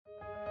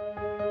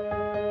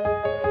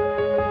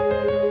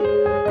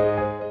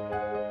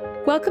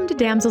Welcome to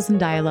Damsels in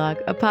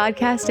Dialogue, a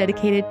podcast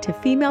dedicated to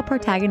female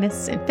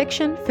protagonists in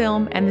fiction,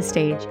 film, and the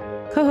stage.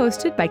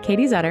 Co-hosted by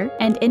Katie Zutter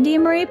and India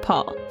Marie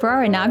Paul. For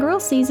our inaugural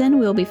season,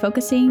 we'll be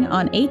focusing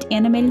on 8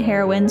 animated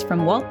heroines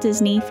from Walt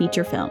Disney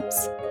feature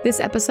films. This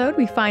episode,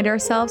 we find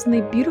ourselves on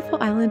the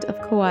beautiful island of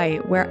Kauai,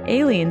 where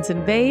aliens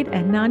invade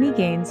and Nani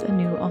gains a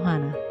new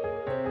ohana.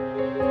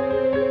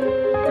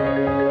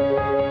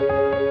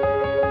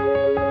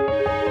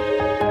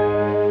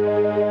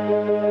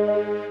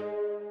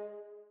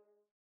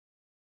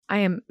 I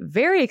am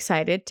very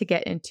excited to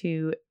get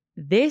into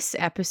this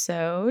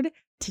episode.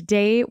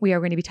 Today, we are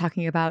going to be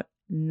talking about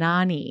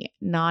Nani.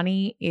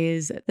 Nani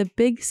is the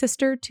big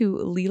sister to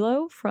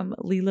Lilo from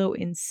Lilo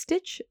and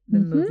Stitch, the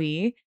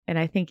movie. And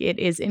I think it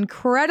is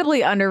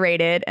incredibly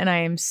underrated. And I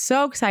am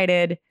so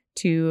excited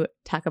to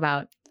talk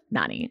about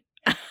Nani.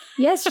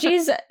 Yes,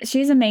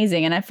 she's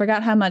amazing. And I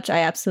forgot how much I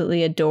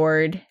absolutely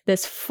adored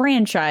this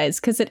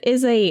franchise, because it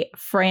is a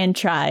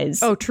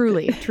franchise. Oh,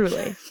 truly,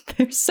 truly.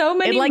 There's so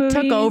many movies.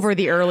 took over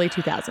the early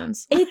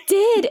 2000s. It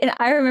did. And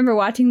I remember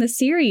watching the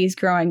series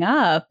growing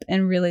up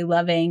and really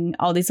loving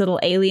all these little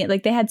alien,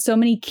 like they had so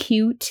many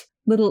cute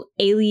little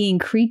alien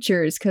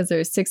creatures, because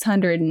there's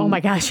 600 and oh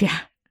my gosh, yeah,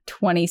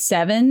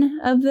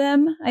 27 of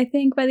them, I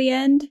think, by the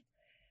end.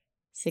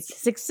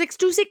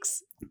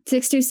 626.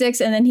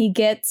 626, and then he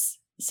gets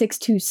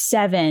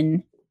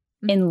 627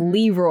 in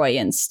Leroy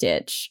and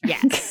Stitch.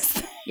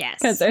 Yes. Yes.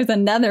 Because there's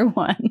another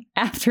one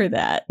after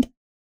that.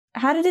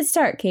 How did it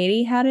start,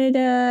 Katie? How did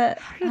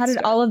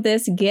all of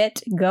this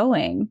get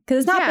going? Because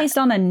it's not based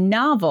on a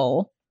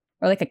novel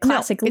or like a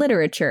classic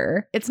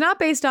literature. It's not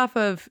based off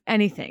of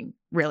anything,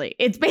 really.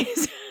 It's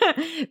based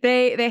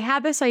they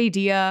had this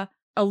idea,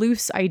 a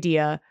loose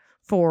idea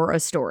for a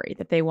story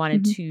that they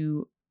wanted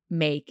to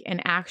make. And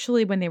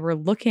actually, when they were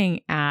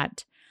looking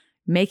at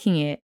making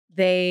it,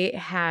 they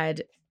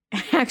had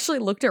actually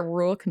looked at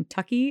rural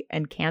Kentucky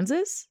and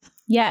Kansas.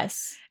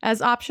 Yes.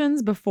 As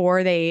options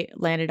before they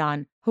landed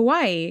on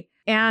Hawaii.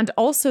 And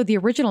also the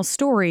original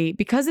story,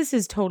 because this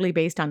is totally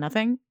based on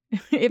nothing,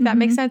 if that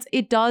makes sense,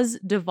 it does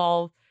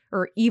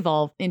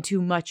evolve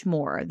into much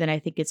more than I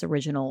think its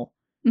original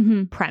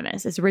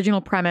premise. Its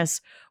original premise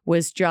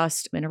was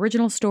just an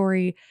original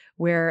story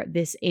where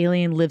this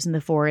alien lives in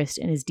the forest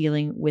and is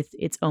dealing with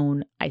its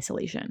own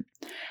isolation.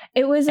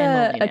 It was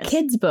a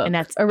kid's book, and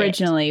that's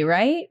originally,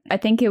 right? I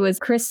think it was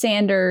Chris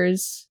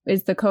Sanders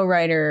is the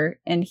co-writer,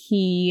 and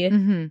he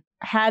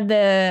had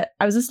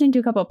I was listening to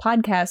a couple of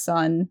podcasts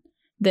on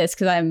this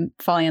because I'm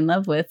falling in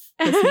love with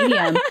this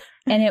medium,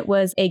 and it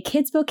was a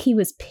kid's book he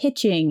was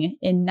pitching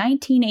in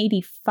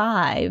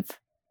 1985.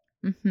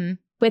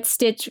 With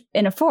Stitch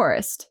in a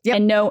forest. Yep.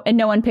 And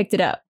no one picked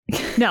it up.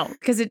 No,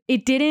 because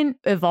it didn't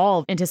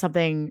evolve into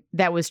something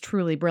that was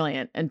truly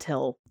brilliant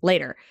until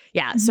later.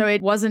 Yeah. So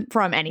it wasn't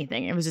from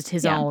anything. It was just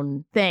his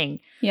own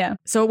thing. Yeah.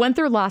 So it went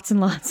through lots and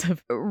lots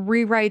of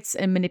rewrites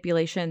and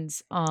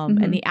manipulations.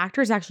 And the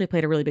actors actually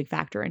played a really big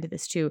factor into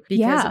this too.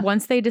 Because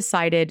once they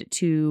decided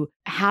to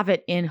have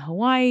it in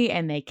Hawaii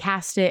and they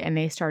cast it and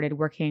they started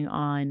working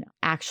on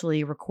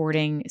actually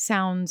recording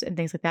sounds and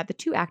things like that, the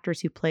two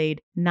actors who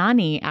played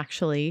Nani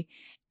actually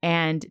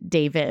and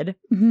David.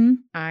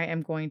 I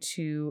am going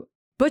to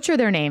butcher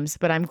their names,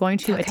 but I'm going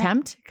to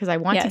attempt because I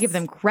want to give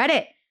them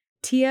credit.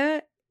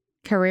 Tia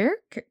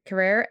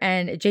Carrere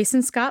and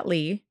Jason Scott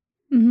Lee.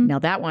 Now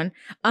that one.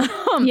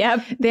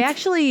 They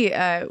actually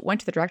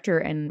went to the director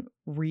and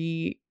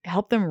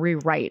helped them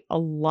rewrite a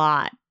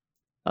lot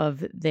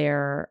of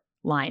their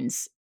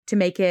lines to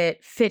make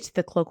it fit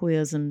the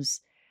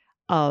colloquialisms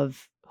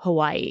of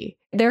Hawaii.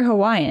 They're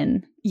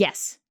Hawaiian.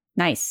 Yes.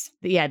 Nice.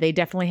 Yeah, they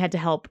definitely had to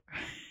help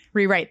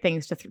rewrite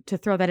things to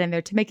throw that in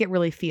there to make it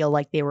really feel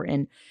like they were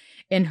in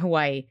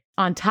Hawaii.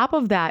 On top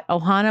of that,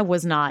 ohana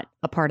was not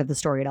a part of the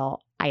story at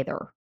all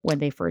either when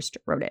they first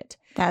wrote it.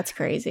 That's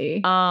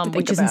crazy.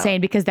 Which is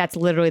insane because that's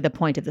literally the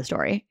point of the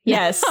story.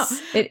 Yes,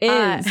 it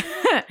is.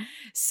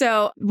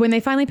 So when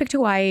they finally picked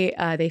Hawaii,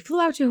 they flew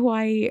out to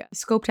Hawaii,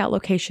 scoped out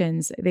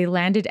locations. They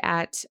landed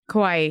at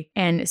Kauai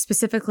and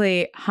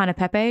specifically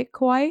Hanapepe,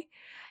 Kauai.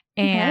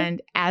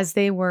 And as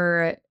they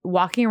were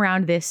walking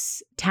around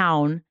this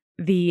town,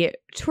 the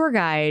tour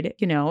guide,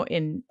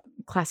 in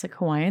classic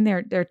Hawaiian,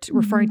 they're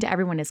referring to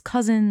everyone as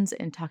cousins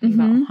and talking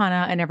about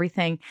ohana and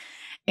everything.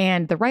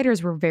 And the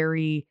writers were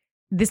very,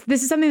 this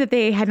is something that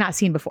they had not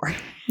seen before.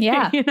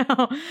 Yeah.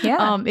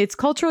 It's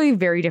culturally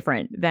very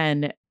different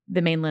than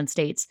the mainland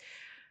states.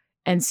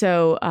 And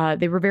so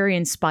they were very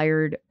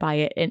inspired by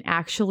it. And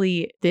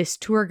actually this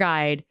tour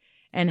guide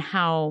and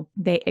how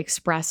they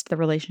expressed the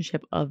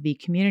relationship of the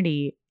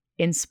community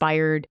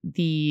inspired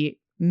the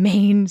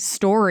main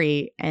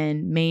story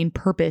and main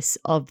purpose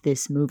of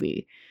this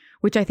movie,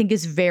 which I think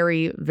is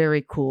very,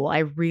 very cool. I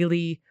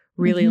really,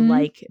 really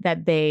like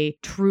that they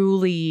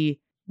truly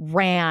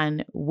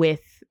ran with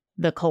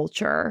the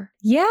culture.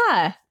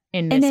 Yeah.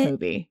 In this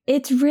movie.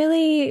 It's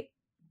really,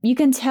 you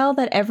can tell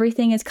that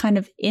everything is kind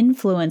of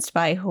influenced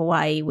by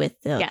Hawaii with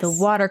the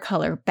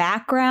watercolor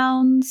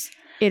backgrounds.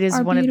 It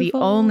is one of the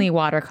only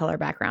watercolor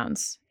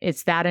backgrounds.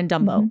 It's that and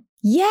Dumbo.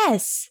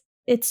 Yes.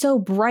 it's so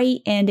bright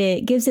and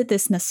it gives it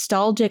this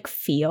nostalgic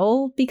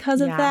feel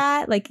because of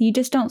that. Like you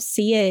just don't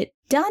see it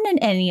done in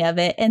any of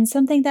it. And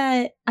something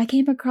that I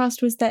came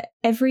across was that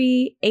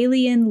every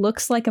alien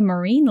looks like a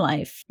marine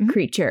life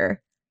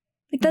creature.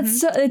 Like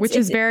that's which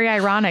is very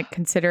ironic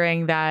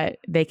considering that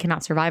they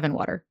cannot survive in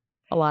water.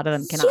 A lot of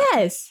them cannot.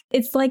 Yes.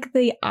 It's like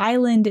the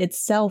island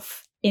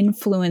itself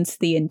influenced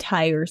the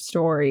entire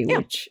story,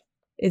 which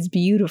is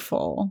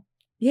beautiful.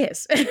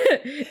 Yes.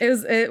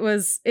 It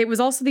was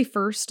also the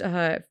first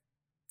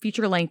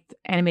feature-length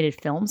animated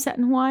film set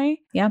in Hawaii.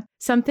 Yeah.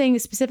 Something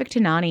specific to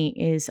Nani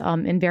is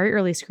in very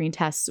early screen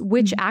tests,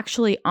 which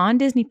actually on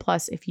Disney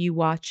Plus, if you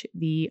watch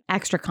the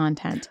extra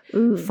content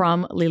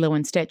from Lilo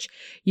and Stitch,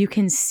 you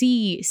can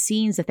see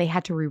scenes that they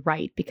had to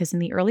rewrite because in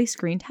the early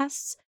screen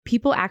tests,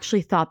 people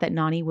actually thought that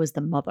Nani was the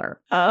mother.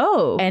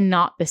 Oh. And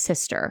not the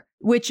sister.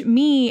 Which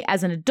me,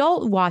 as an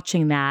adult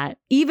watching that,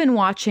 even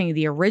watching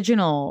the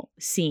original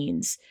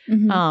scenes,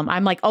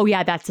 I'm like, oh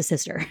yeah, that's the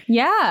sister.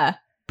 Yeah.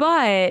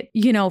 But,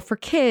 you know, for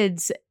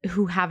kids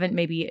who haven't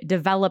maybe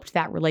developed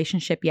that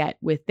relationship yet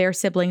with their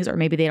siblings, or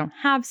maybe they don't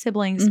have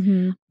siblings,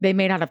 they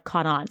may not have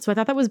caught on. So I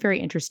thought that was very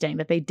interesting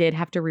that they did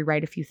have to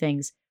rewrite a few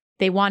things.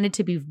 They wanted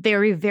to be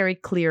very, very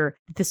clear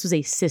that this was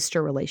a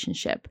sister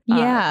relationship.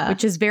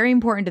 Which is very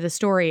important to the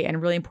story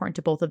and really important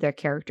to both of their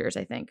characters,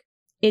 I think.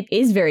 It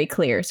is very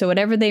clear. So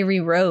whatever they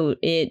rewrote,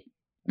 it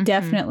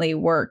definitely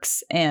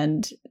works.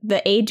 And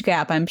the age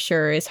gap, I'm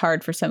sure, is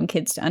hard for some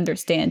kids to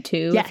understand,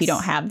 too, if you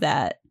don't have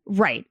that.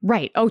 Right.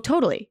 Oh,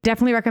 totally.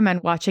 Definitely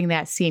recommend watching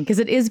that scene because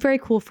it is very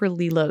cool for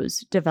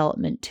Lilo's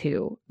development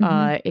too.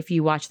 If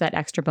you watch that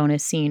extra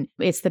bonus scene,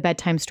 it's the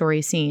bedtime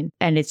story scene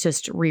and it's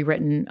just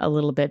rewritten a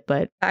little bit.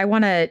 But I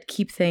want to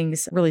keep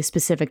things really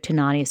specific to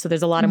Nani. So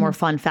there's a lot of more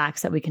fun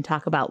facts that we can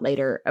talk about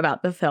later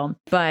about the film.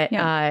 But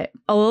a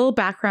little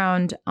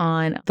background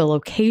on the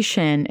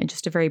location and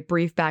just a very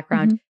brief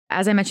background.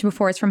 As I mentioned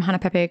before, it's from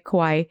Hanapepe,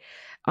 Kauai.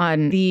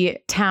 On the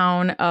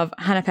town of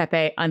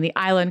Hanapepe on the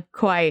island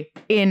Kauai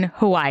in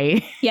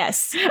Hawaii.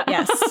 Yes.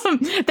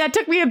 That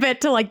took me a bit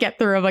to like get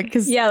through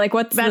because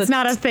that's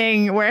not a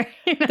thing where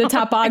the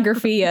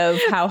topography of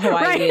how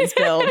Hawaii is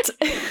built.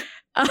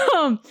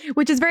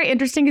 Which is very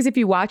interesting because if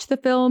you watch the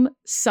film,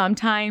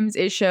 sometimes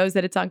it shows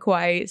that it's on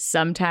Kauai.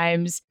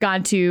 Sometimes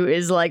Gantu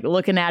is like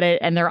looking at it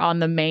and they're on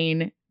the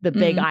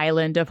big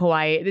island of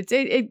Hawaii.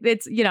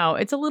 It's you know,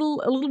 it's a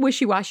little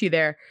wishy-washy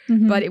there,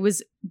 but it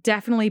was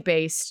definitely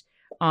based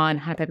on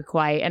Hanapepe,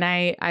 Kauai. And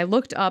I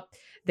looked up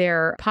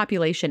their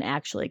population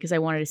actually because I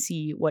wanted to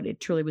see what it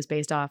truly was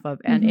based off of.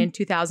 And in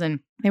 2000,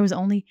 there was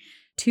only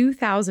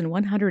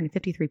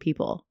 2,153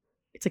 people.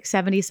 It's like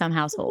 70 some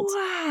households.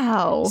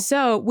 Wow.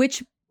 So,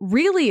 which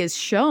really is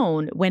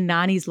shown when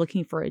Nani's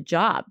looking for a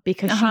job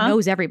because she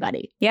knows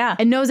everybody. Yeah.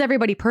 And knows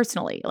everybody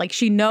personally. Like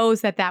she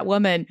knows that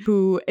woman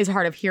who is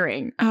hard of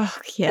hearing. Oh,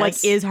 yes.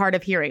 Like is hard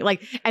of hearing.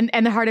 Like and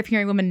the hard of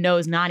hearing woman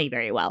knows Nani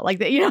very well.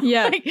 Like you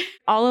know, like,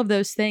 all of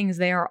those things,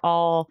 they're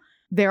all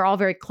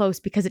very close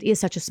because it is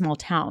such a small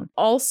town.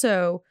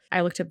 Also, I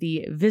looked up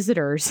the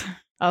visitors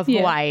of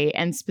Hawaii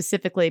and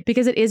specifically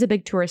because it is a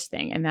big tourist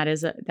thing. And that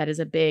is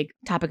a big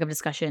topic of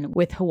discussion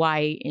with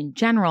Hawaii in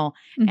general.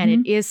 And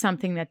it is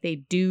something that they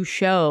do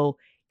show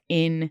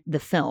in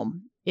the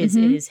film. It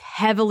is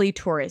heavily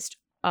tourist.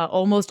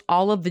 Almost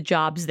all of the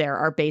jobs there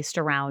are based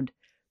around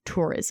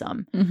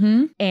tourism.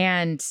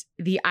 And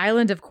the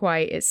island of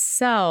Kauai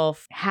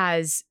itself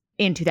has,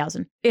 in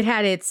 2000, it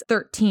had its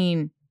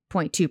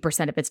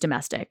 13.2% of its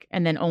domestic,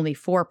 and then only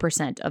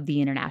 4% of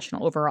the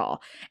international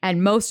overall.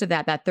 And most of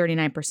that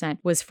 39%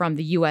 was from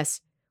the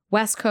U.S.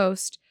 West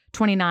Coast,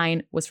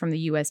 29 was from the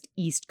U.S.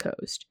 East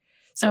Coast.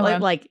 So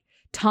like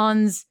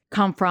tons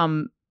come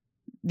from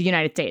the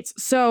United States.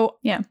 So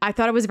I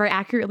thought it was very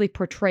accurately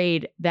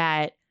portrayed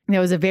that there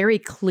was a very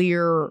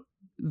clear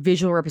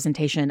visual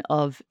representation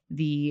of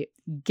the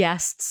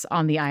guests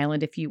on the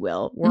island, if you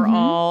will,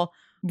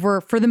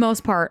 were for the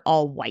most part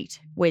all white,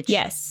 which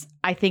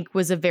I think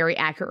was a very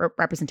accurate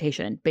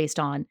representation based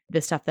on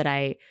the stuff that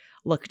I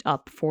looked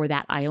up for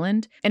that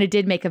island. And it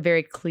did make a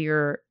very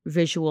clear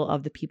visual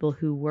of the people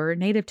who were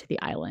native to the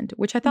island,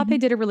 which I thought they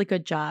did a really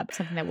good job.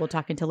 Something that we'll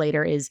talk into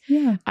later is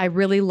I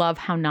really love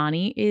how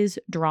Nani is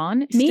drawn.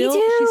 Me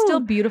too. She's still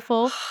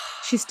beautiful.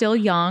 She's still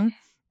young,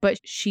 but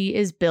she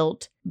is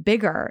built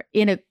bigger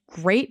in a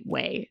great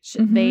way.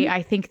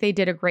 I think they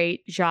did a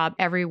great job.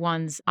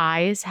 Everyone's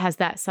eyes has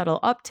that subtle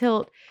up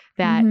tilt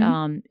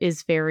that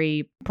is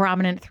very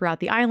prominent throughout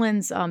the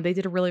islands. They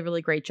did a really,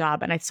 really great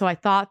job. And so I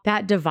thought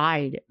that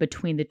divide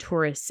between the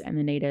tourists and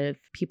the native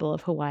people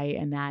of Hawaii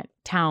and that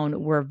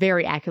town were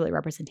very accurately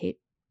represented.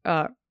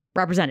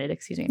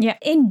 Yeah.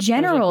 In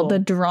general, really cool. The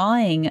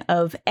drawing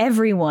of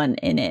everyone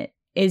in it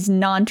is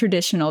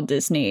non-traditional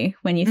Disney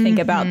when you think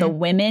about the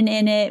women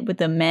in it with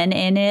the men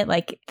in it,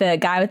 like the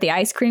guy with the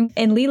ice cream,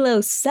 and Lilo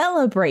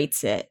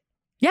celebrates it.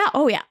 Yeah.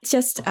 Oh yeah. It's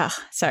just,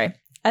 sorry.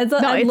 I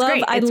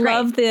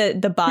love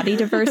the body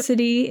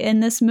diversity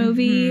in this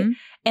movie.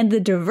 and the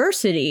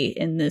diversity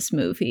in this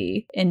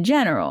movie in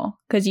general.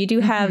 Because you do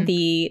have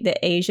the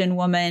Asian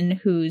woman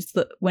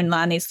when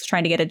Lani's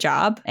trying to get a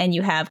job, and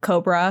you have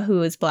Cobra,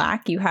 who is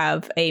Black. You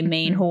have a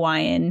main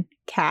Hawaiian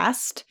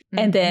cast.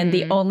 And then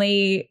the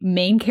only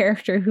main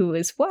character who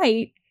is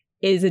white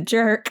is a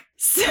jerk.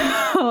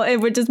 So,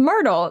 which is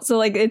Myrtle. So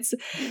like it's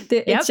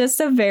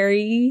just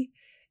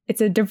it's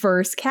a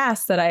diverse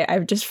cast that I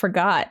just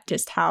forgot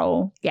just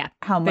how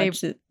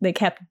much they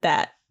kept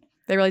that.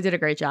 They really did a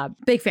great job.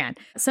 Big fan.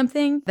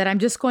 Something that I'm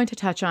just going to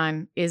touch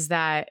on is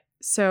that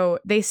so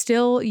they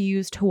still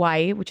used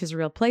Hawaii, which is a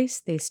real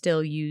place. They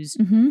still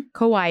used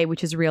Kauai,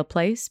 which is a real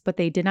place, but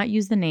they did not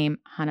use the name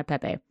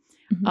Hanapepe.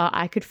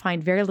 I could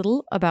find very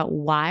little about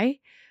why,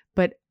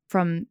 but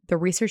from the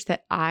research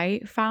that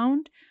I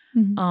found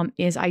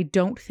is I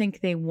don't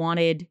think they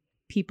wanted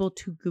people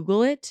to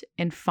Google it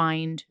and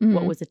find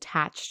what was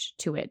attached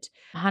to it.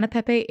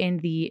 Hanapepe in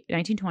the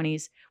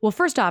 1920s. Well,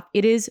 first off,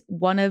 it is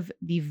one of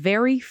the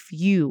very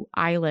few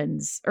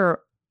islands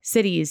or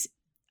cities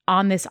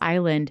on this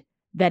island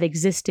that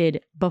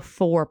existed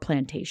before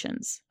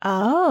plantations.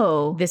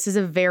 Oh. This is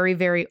a very,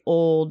 very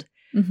old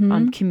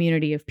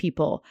community of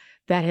people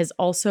that has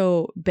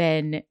also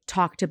been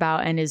talked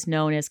about and is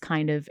known as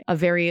kind of a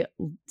very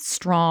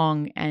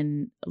strong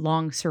and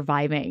long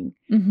surviving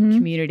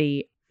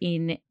community.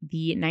 In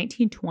the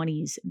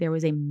 1920s, there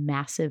was a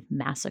massive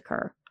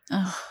massacre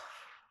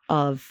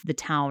of the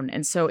town.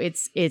 And so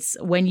it's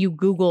when you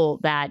Google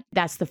that,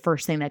 that's the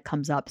first thing that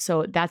comes up.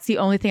 So that's the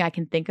only thing I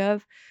can think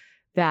of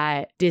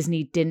that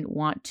Disney didn't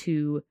want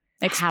to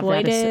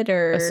exploit it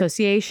or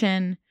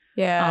association.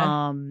 Yeah.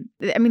 I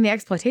mean, the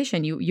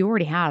exploitation, you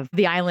already have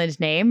the island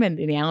name, and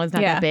the island's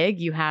not that big.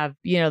 You have,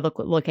 the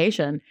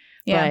location.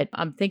 Yeah. But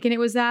I'm thinking it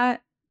was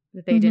that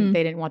they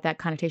didn't want that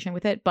connotation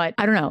with it. But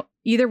I don't know.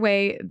 Either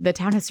way, the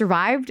town has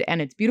survived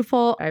and it's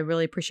beautiful. I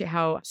really appreciate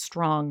how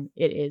strong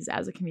it is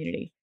as a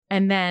community.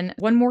 And then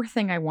one more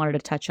thing I wanted to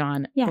touch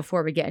on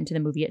before we get into the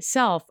movie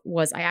itself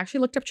was I actually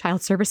looked up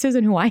child services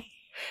in Hawaii.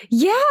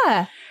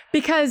 Yeah.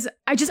 Because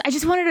I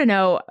just wanted to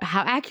know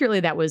how accurately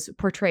that was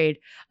portrayed.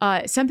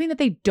 Something that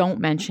they don't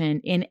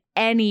mention in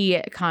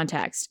any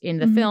context in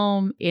the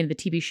film, in the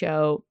TV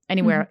show,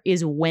 anywhere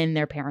is when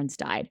their parents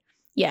died.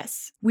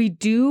 Yes. We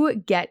do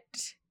get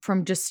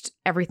from just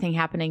everything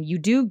happening, you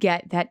do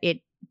get that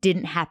it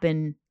didn't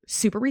happen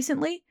super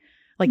recently.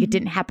 Like it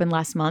didn't happen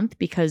last month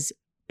because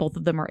both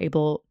of them are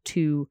able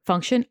to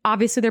function.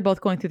 Obviously, they're both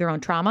going through their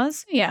own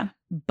traumas. Yeah.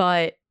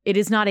 But it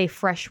is not a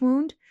fresh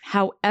wound.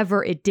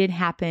 However, it did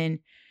happen.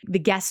 The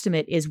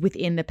guesstimate is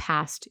within the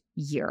past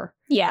year.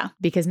 Yeah.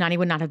 Because Nani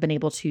would not have been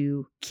able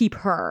to keep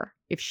her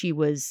if she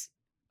was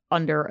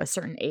under a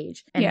certain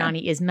age. And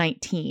Nani is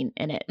 19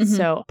 in it.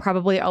 So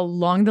probably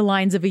along the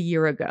lines of a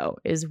year ago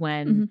is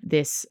when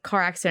this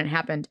car accident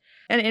happened.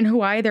 And in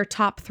Hawaii, their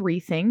top 3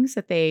 things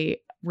that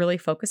they really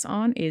focus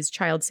on is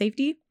child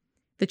safety,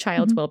 the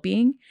child's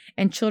well-being,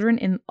 and children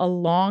in a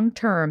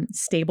long-term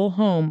stable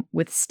home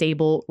with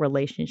stable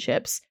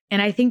relationships.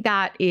 And I think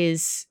that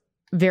is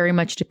very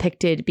much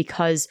depicted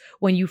because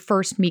when you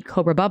first meet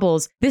Cobra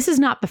Bubbles, this is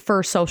not the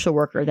first social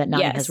worker that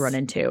Nani has run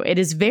into. It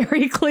is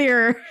very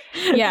clear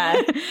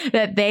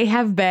that they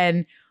have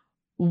been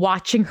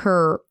watching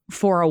her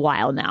for a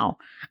while now.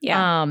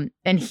 Yeah.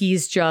 And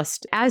he's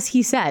just, as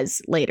he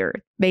says later,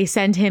 they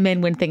send him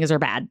in when things are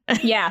bad.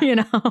 Yeah.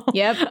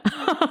 Yep.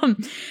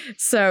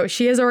 So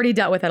she has already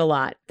dealt with it a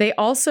lot. They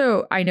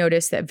also, I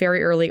noticed that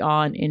very early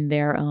on in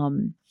their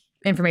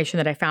information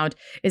that I found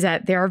is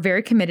that they are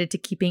very committed to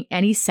keeping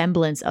any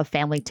semblance of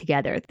family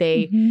together.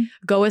 They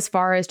go as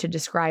far as to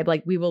describe,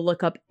 like, we will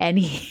look up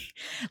any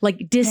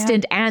like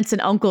distant aunts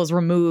and uncles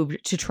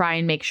removed to try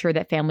and make sure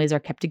that families are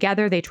kept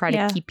together. They try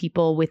to keep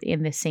people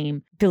within the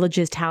same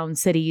villages,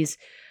 towns, cities,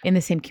 in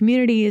the same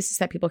communities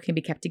so that people can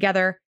be kept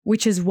together,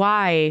 which is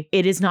why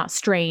it is not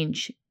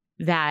strange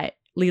that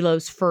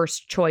Lilo's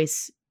first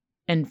choice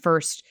and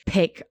first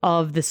pick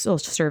of the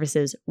social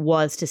services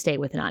was to stay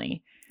with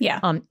Nani. Yeah.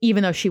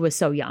 Even though she was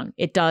so young,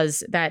 it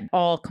does, that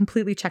all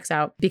completely checks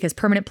out because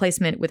permanent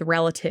placement with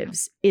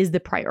relatives is the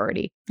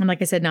priority. And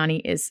like I said, Nani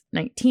is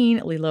 19.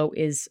 Lilo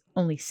is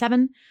only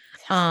 7.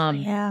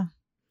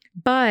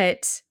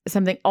 But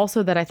something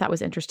also that I thought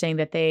was interesting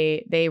that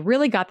they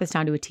really got this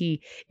down to a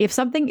T. If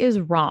something is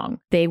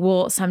wrong, they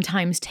will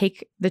sometimes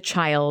take the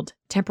child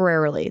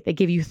temporarily. They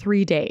give you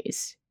 3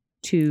 days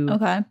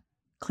to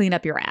clean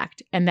up your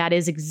act. And that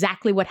is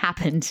exactly what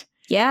happened.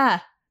 Yeah.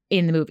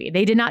 In the movie.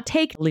 They did not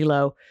take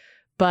Lilo,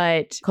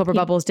 but Cobra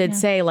Bubbles did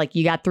say, like,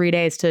 you got 3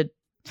 days to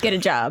get a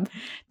job,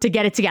 to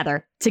get it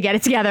together,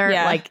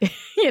 Yeah. Like,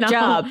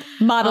 job,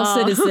 model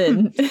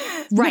citizen.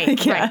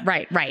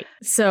 Right.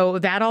 So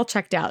that all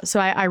checked out. So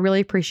I really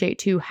appreciate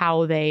too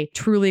how they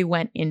truly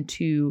went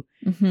into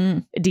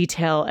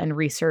detail and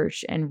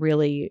research and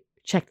really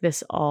checked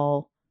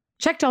all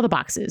the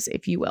boxes,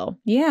 if you will.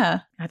 Yeah.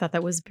 I thought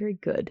that was very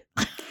good.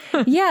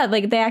 Yeah.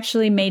 Like they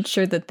actually made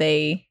sure that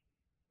they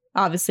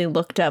obviously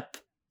looked up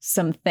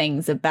some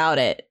things about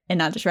it and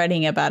not just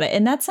writing about it.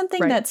 And that's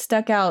something that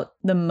stuck out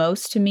the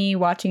most to me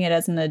watching it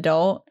as an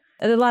adult.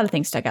 a lot of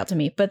things stuck out to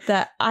me, but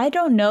that I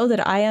don't know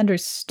that I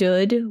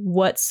understood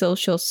what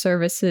social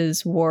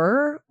services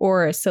were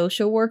or a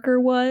social worker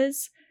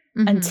was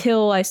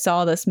until I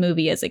saw this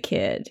movie as a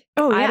kid.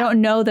 Oh, yeah. I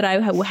don't know that I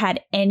had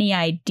any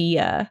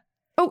idea.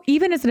 Oh,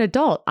 even as an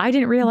adult, I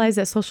didn't realize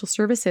that social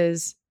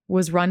services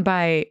was run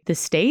by the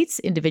states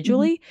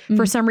individually.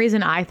 For some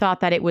reason, I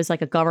thought that it was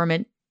like a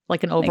government,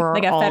 like an overall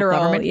like a federal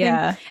government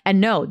thing. And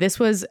no, this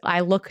was,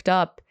 I looked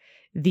up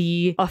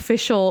the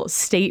official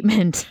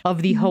statement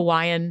of the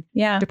Hawaiian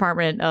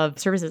Department of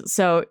Services.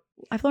 So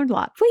I've learned a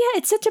lot. Well, yeah,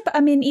 it's such a,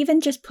 I mean,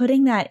 even just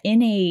putting that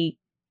in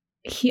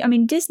I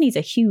mean, Disney's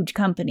a huge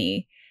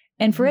company.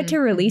 And for it to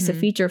release a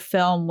feature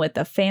film with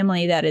a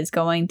family that is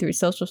going through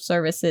social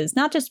services,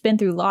 not just been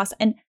through loss,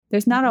 and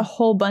there's not a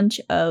whole bunch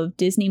of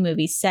Disney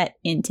movies set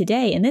in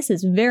today. And this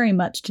is very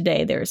much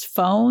today. There's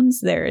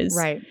phones, there's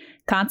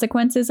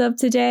consequences of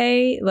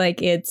today.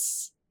 Like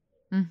it's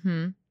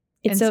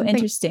so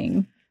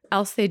interesting.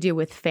 Else they do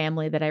with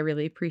family that I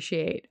really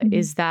appreciate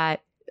is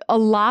that a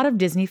lot of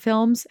Disney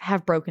films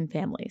have broken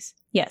families.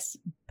 Yes.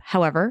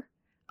 However,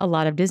 a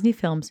lot of Disney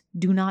films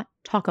do not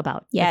talk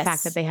about the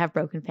fact that they have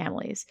broken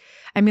families.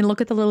 I mean,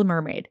 look at The Little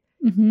Mermaid.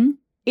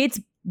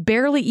 It's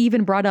barely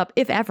even brought up,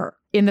 if ever,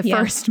 in the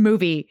first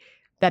movie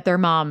that their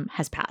mom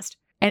has passed.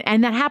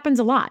 And that happens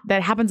a lot.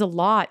 That happens a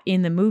lot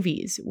in the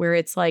movies where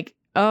it's like,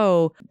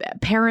 oh,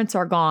 parents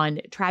are gone,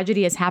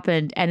 tragedy has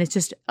happened, and it's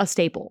just a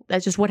staple.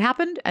 That's just what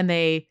happened. And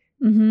they,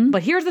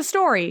 but here's the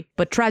story,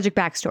 but tragic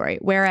backstory.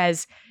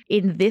 Whereas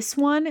in this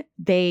one,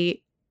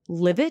 they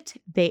live it,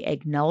 they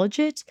acknowledge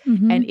it,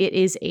 and it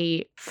is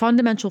a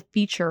fundamental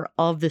feature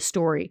of the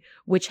story,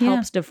 which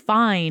helps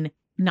define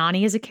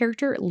Nani as a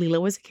character,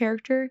 Lilo as a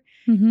character,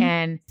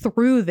 and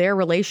through their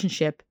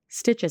relationship,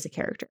 Stitch as a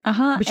character,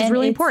 which is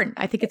really important.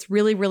 I think it's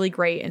really, really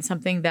great and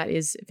something that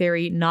is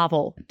very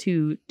novel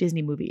to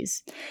Disney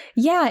movies.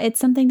 Yeah, it's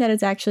something that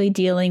is actually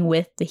dealing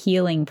with the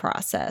healing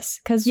process.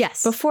 Because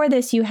before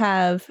this, you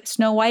have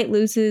Snow White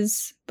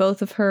loses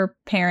both of her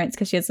parents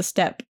because she has a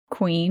step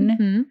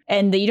queen,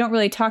 and you don't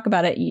really talk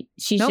about it.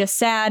 She's just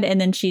sad,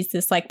 and then she's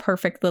this like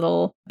perfect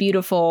little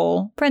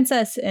beautiful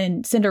princess.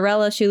 And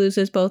Cinderella, she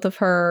loses both of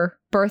her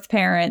birth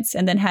parents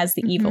and then has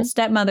the evil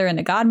stepmother, and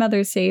the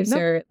godmother saves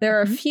her. There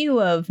are a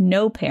few of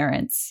no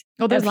parents.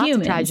 Oh, there's lots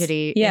of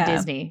tragedy in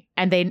Disney,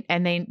 and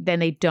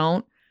they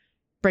don't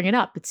bring it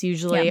up. It's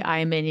usually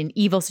I'm in an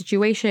evil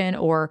situation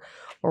or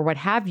what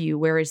have you.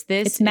 Whereas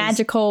it's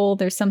magical.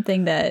 There's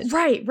something that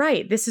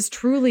right. This is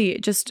truly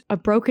just a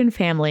broken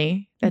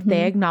family that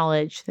they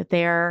acknowledge that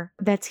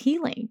that's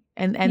healing,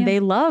 and they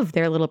love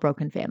their little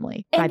broken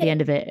family by the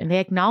end of it, and they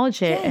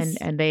acknowledge it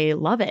and they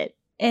love it.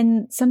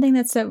 And something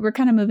that's we're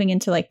kind of moving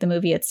into like the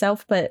movie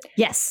itself, but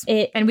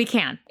and we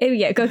can.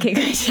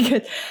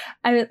 Good.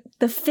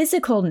 The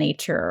physical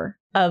nature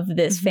of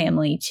this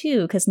family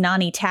too, because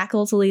Nani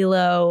tackles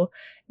Lilo.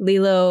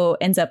 Lilo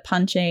ends up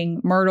punching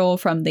Myrtle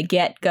from the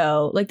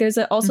get-go. Like there's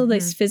also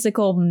this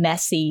physical,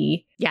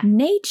 messy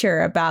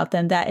nature about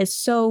them that is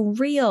so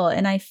real.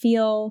 And I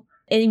feel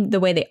in the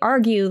way they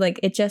argue, like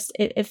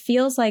it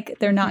feels like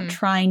they're not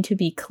trying to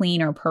be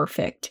clean or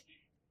perfect.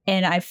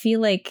 And I feel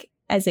like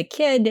as a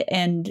kid,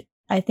 and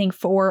I think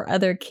for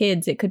other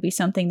kids, it could be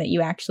something that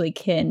you actually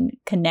can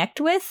connect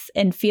with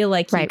and feel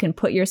like you can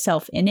put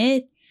yourself in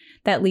it,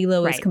 that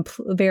Lilo is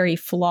very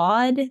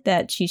flawed,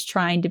 that she's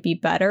trying to be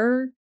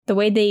better. The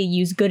way they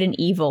use good and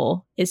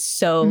evil is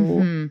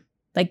so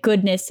like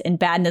goodness and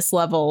badness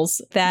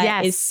levels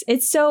that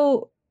it's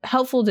so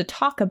helpful to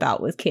talk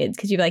about with kids,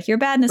 because you're like, your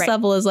badness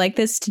level is like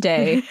this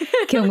today.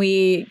 Can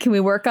we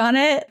work on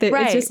it?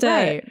 It's just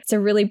it's a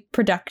really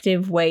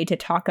productive way to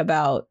talk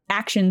about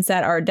actions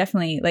that are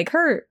definitely like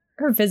her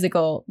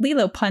physical.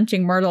 Lilo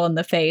punching Myrtle in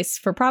the face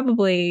for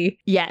probably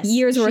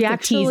years worth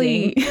of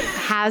teasing.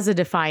 Has a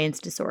defiance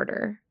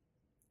disorder.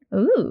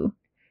 Ooh.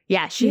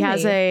 Yeah, she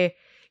has a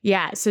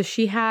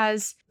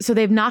so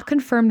they've not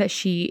confirmed that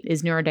she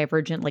is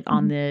neurodivergent, like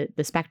on the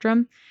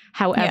spectrum.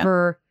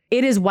 However,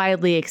 it is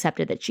widely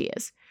accepted that she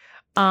is.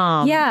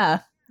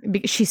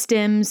 She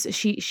stims,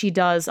 she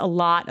does a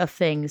lot of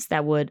things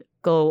that would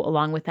go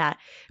along with that.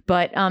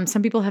 But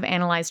some people have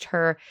analyzed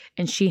her,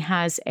 and she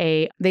has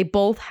they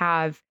both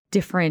have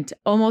different,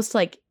 almost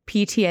like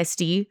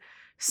PTSD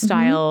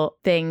style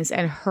things.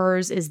 And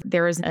hers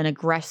there is an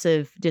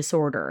aggressive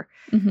disorder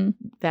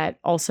that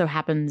also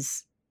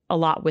happens a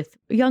lot with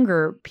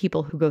younger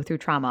people who go through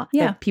trauma.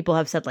 That people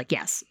have said like,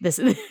 yes, this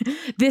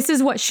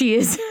is what she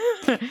is.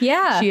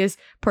 She is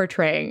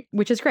portraying,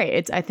 which is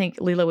great. I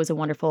think Lilo is a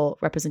wonderful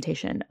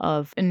representation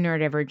of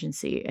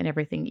neurodivergency and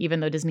everything,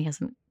 even though Disney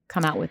hasn't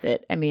come out with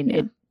it. I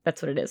mean,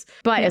 that's what it is.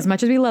 But as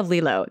much as we love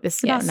Lilo, this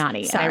is about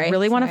Nani. And I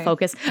really want to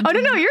focus. Oh,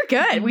 no, you're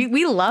good.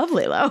 We love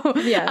Lilo.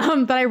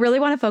 But I really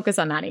want to focus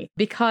on Nani,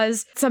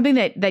 because something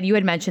that you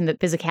had mentioned, the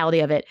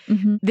physicality of it,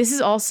 this is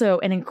also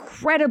an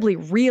incredibly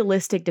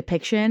realistic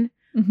depiction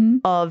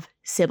of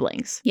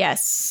siblings.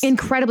 Yes.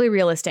 Incredibly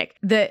realistic.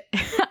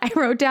 I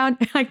wrote down,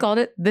 I called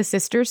it the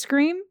sister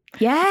scream.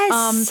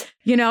 Yes.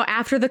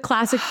 After the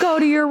classic, go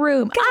to your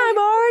room. I'm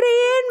already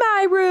in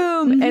my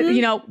room.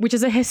 And, which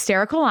is a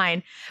hysterical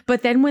line.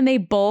 But then when they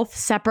both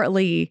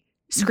separately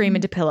scream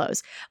into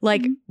pillows,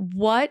 like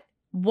what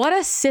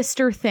a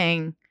sister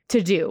thing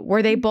to do,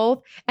 where they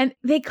both, and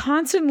they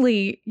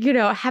constantly,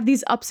 have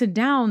these ups and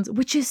downs,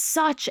 which is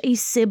such a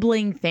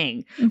sibling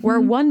thing,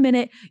 where 1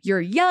 minute you're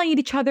yelling at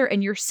each other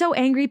and you're so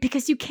angry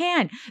because you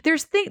can.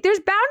 There's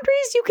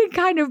boundaries you can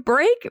kind of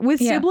break with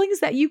siblings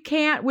that you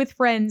can't with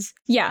friends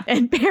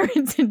and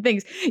parents and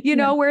things,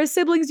 whereas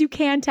siblings, you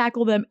can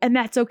tackle them and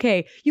that's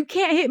okay. You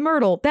can't hit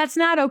Myrtle. That's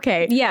not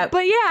okay. Yeah.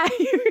 But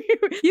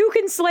you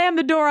can slam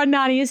the door on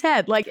Nani's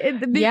head. Like,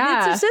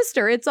 it's a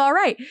sister. It's all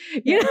right.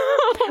 You know?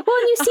 Well,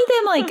 and you see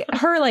them like,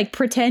 her like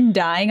pretend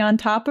dying on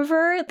top of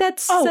her.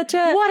 That's such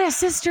a what a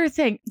sister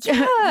thing.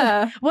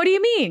 Yeah. What do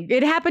you mean?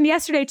 It happened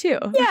yesterday too.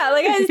 Yeah,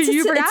 like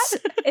you forgot?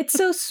 It's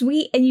so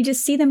sweet, and you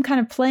just see them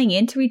kind of playing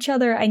into each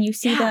other, and you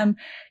see them.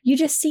 You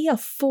just see a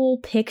full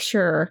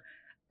picture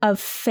of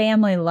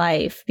family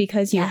life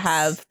because you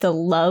have the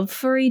love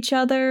for each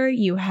other,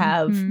 you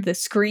have the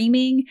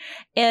screaming,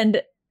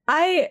 and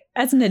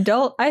as an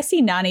adult, I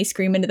see Nani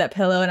scream into that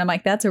pillow, and I'm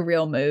like, that's a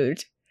real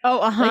mood. Oh,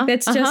 like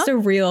that's just a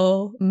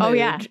real mood. Oh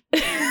yeah.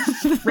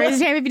 Raise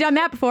your hand if you've done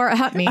that before.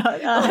 Help me.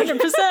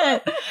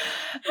 100%.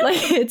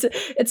 Like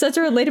it's such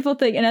a relatable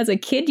thing, and as a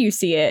kid, you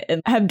see it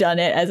and have done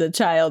it as a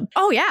child.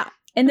 Oh yeah.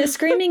 And the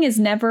screaming is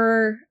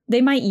never.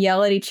 They might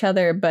yell at each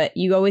other, but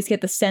you always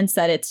get the sense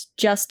that it's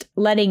just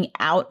letting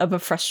out of a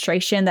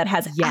frustration that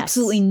has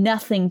absolutely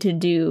nothing to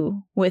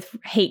do with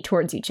hate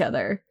towards each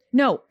other.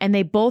 No, and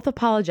they both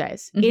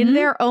apologize in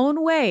their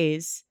own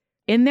ways.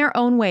 In their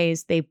own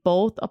ways, they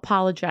both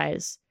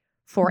apologize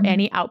for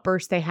any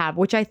outbursts they have,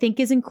 which I think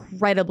is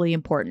incredibly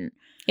important.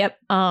 Yep.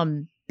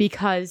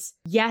 Because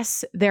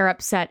yes, they're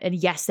upset and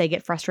yes, they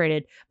get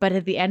frustrated. But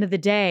at the end of the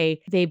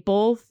day, they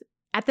both,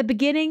 at the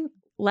beginning,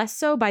 less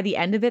so. By the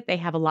end of it, they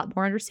have a lot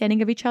more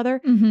understanding of each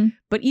other.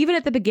 But even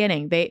at the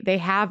beginning, they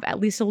have at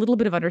least a little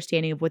bit of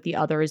understanding of what the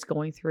other is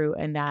going through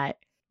and that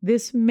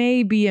this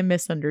may be a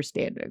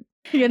misunderstanding,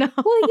 Well,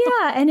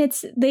 yeah.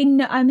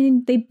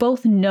 And they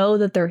both know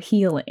that they're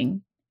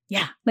healing.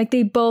 Yeah. Like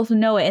they both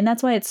know it. And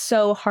that's why it's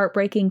so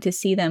heartbreaking to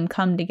see them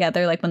come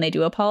together. Like when they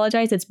do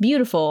apologize, it's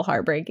beautiful,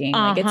 heartbreaking.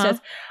 Like it's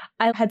just,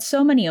 I had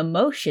so many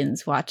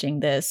emotions watching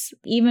this,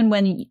 even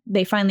when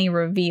they finally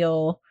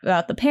reveal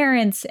about the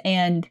parents.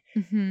 And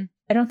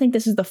I don't think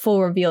this is the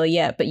full reveal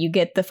yet, but you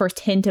get the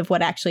first hint of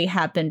what actually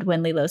happened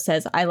when Lilo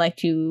says, I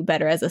liked you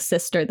better as a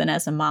sister than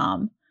as a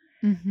mom.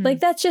 Like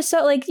that's just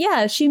so like,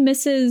 yeah, she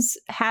misses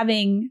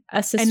having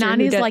a sister. And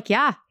Nani's like,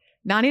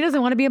 Nani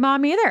doesn't want to be a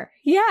mom either.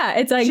 Yeah,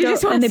 it's like,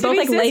 and they both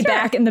like lay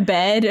back in the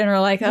bed and are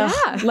like,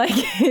 like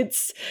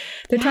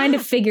they're trying to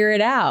figure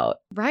it out.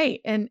 Right.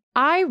 And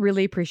I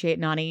really appreciate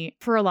Nani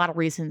for a lot of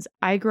reasons.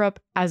 I grew up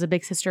as a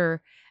big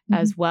sister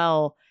as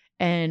well.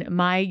 And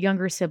my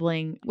younger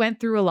sibling went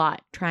through a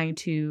lot trying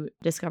to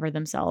discover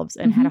themselves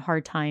and had a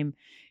hard time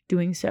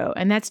doing so.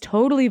 And that's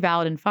totally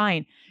valid and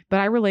fine. But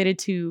I related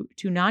to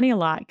Nani a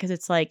lot because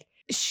it's like,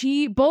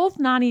 both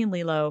Nani and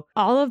Lilo,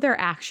 all of their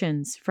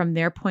actions from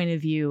their point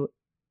of view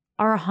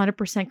are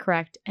 100%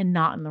 correct and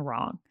not in the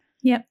wrong.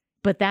 Yep.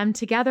 But them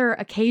together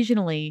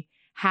occasionally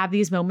have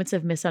these moments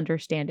of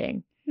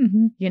misunderstanding,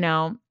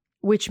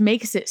 which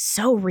makes it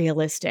so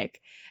realistic.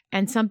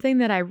 And something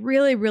that I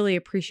really, really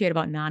appreciate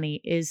about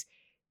Nani is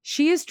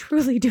she is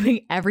truly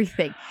doing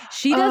everything.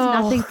 She does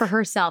nothing for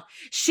herself.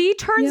 She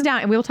turns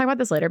down, and we will talk about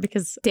this later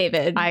because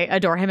David, I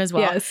adore him as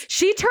well. Yes.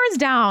 She turns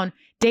down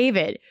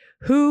David,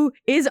 who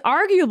is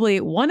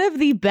arguably one of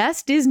the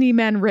best Disney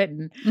men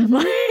written,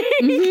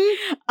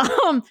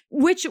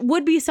 which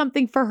would be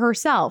something for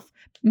herself.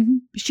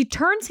 She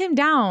turns him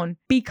down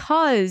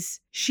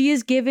because she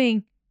is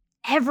giving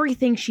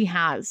everything she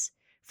has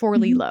for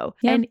Lilo.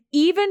 Yep. And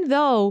even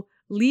though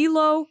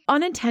Lilo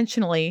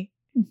unintentionally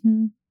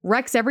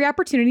wrecks every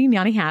opportunity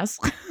Nani has,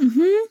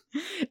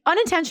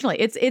 unintentionally,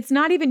 it's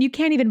not even, you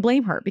can't even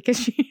blame her because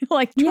she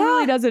like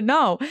truly doesn't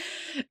know,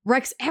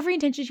 wrecks every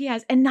intention she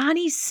has. And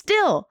Nani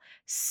still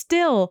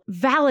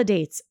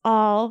validates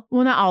all,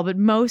 well, not all, but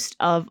most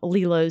of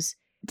Lilo's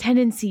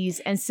tendencies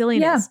and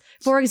silliness.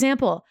 For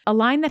example, a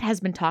line that has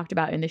been talked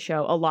about in the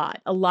show a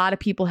lot of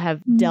people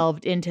have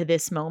delved into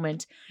this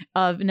moment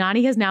of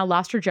Nani has now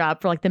lost her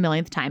job for like the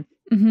millionth time.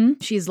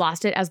 She's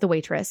lost it as the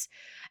waitress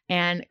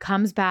and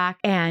comes back,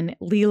 and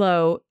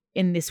Lilo,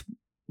 in this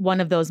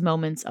one of those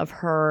moments of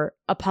her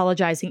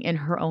apologizing in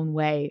her own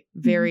way,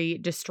 very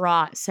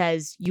distraught,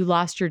 says, you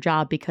lost your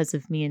job because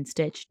of me and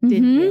Stitch,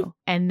 didn't you?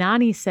 And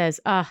Nani says,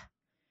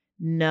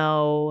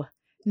 no.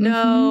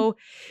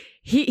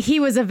 He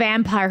was a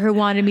vampire who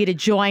wanted me to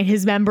join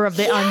his member of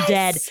the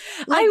undead.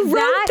 Like I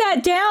wrote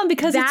that down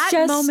because that it's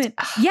just moment.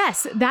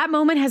 Yes, that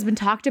moment has been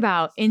talked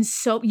about in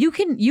so you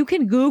can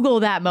Google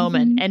that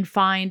moment and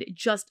find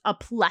just a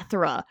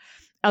plethora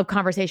of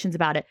conversations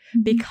about it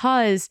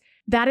because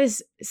that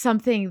is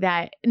something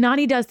that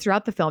Nani does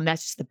throughout the film.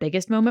 That's just the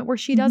biggest moment where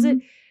she does it.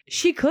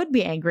 She could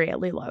be angry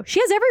at Lilo. She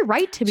has every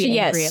right to be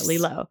angry at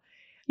Lilo.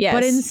 Yes.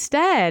 But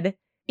instead,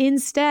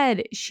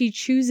 instead she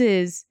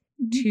chooses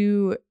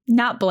to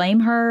not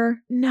blame her.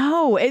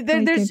 No,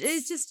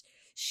 it's just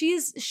she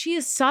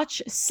is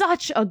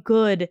such a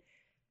good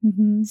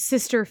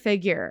sister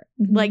figure.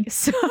 Like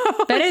so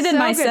better than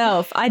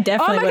myself. Good. I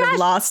definitely would have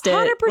lost it.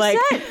 100%.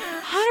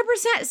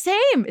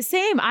 100%.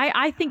 Same.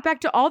 I think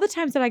back to all the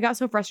times that I got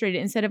so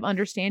frustrated instead of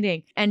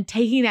understanding and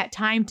taking that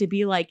time to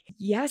be like,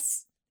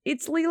 yes,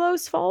 it's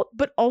Lilo's fault,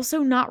 but also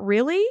not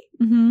really.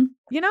 You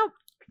know?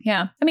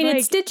 Yeah. I mean,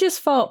 it's Stitch's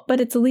fault, but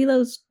it's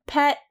Lilo's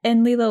pet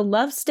and Lilo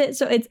loves Stitch.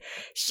 So it's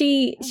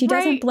she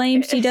doesn't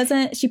blame.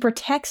 She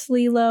protects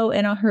Lilo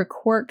and her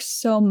quirks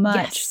so much.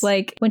 Yes.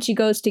 Like when she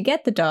goes to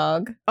get the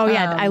dog. Oh,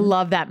 yeah. I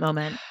love that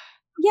moment.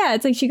 Yeah.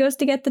 It's like she goes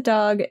to get the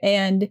dog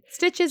and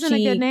Stitch isn't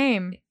a good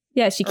name.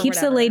 Yeah. She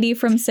keeps the lady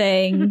from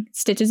saying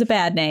Stitch is a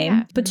bad name.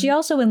 Yeah. But she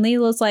also, when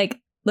Lilo's like,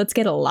 let's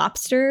get a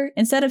lobster,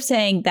 instead of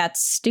saying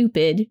that's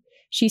stupid,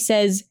 she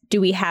says,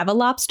 do we have a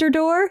lobster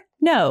door?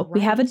 No, we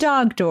have a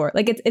dog door.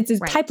 Like it's a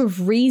type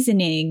of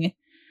reasoning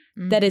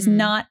that is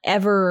not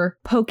ever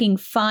poking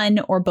fun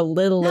or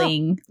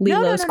belittling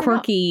Lilo's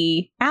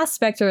quirky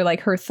aspects or like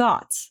her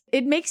thoughts.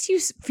 It makes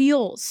you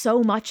feel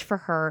so much for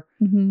her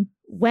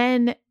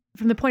when,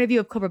 from the point of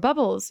view of Cobra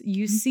Bubbles,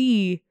 you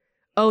see,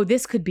 oh,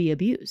 this could be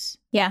abuse.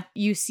 Yeah.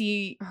 You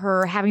see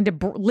her having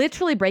to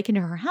literally break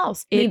into her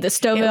house. Leave the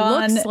stove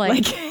on. Looks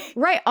like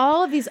right.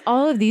 All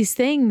of these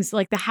things,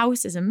 like the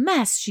house is a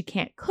mess. She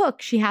can't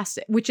cook. She has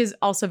to, which is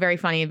also very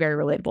funny and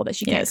very relatable that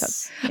she can't cook.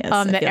 Yes,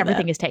 that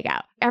everything is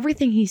takeout.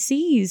 Everything he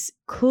sees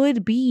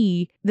could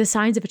be the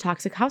signs of a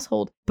toxic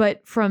household.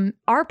 But from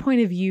our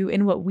point of view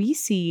and what we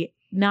see,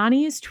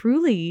 Nani is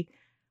truly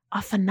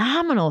a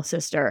phenomenal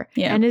sister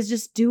and is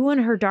just doing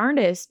her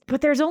darndest.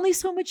 But there's only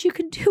so much you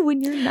can do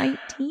when you're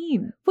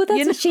 19. Well,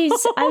 that's what she's...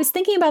 I was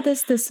thinking about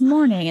this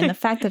morning and the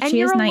fact that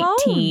she is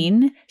 19.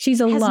 Alone.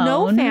 She's alone. Has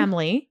no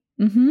family.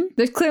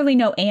 There's clearly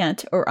no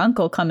aunt or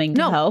uncle coming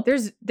to help.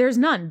 There's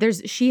none.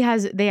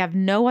 They have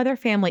no other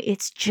family.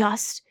 It's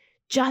just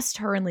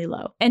her and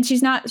Lilo. And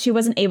she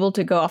wasn't able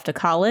to go off to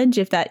college,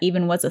 if that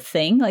even was a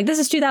thing. Like, this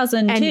is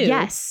 2002. And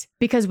yes,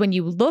 because when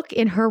you look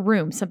in her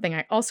room, something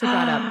I also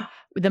brought up,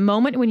 the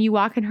moment when you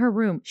walk in her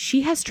room,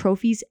 she has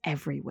trophies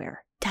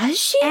everywhere. Does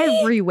she?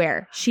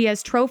 Everywhere. She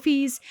has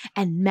trophies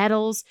and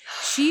medals.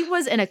 She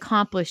was an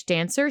accomplished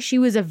dancer. She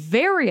was a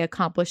very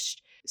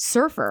accomplished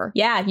surfer.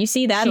 Yeah, you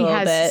see that a little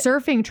bit. She has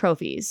surfing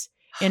trophies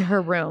in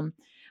her room.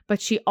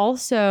 But she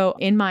also,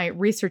 in my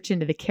research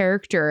into the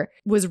character,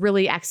 was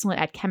really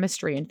excellent at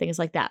chemistry and things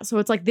like that. So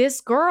it's like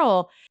this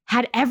girl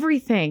had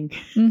everything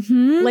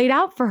laid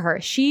out for her.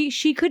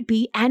 She could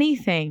be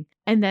anything.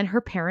 And then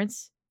her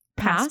parents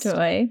passed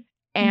away.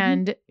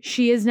 And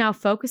she is now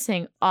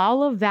focusing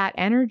all of that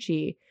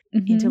energy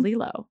into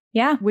Lilo.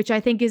 Yeah. Which I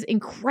think is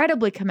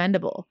incredibly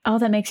commendable. Oh,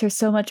 that makes her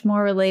so much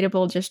more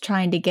relatable just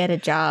trying to get a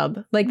job.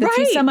 Like that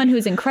she's someone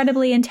who's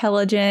incredibly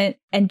intelligent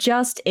and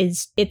just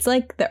it's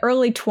like the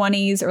early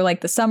 20s or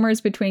like the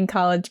summers between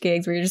college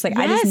gigs where you're just like,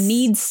 I just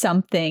need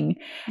something.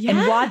 Yeah.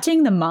 And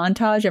watching the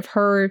montage of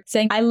her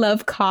saying, I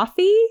love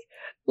coffee,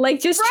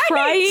 like just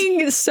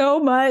trying so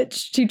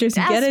much to just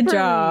get a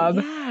job.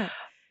 Yeah.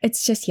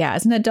 It's just,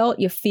 as an adult,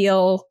 you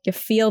feel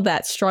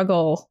that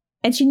struggle.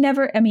 And she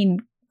never, I mean,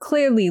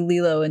 clearly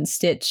Lilo and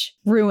Stitch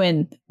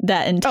ruin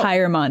that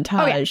entire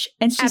montage.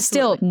 And she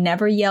still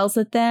never yells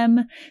at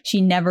them. She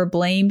never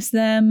blames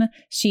them.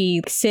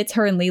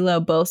 Her and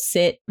Lilo both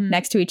sit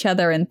next to each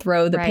other and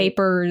throw the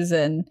papers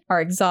and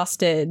are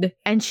exhausted.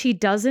 And she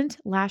doesn't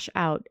lash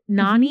out.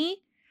 Nani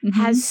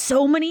has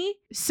so many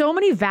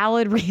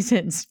valid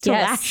reasons to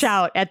lash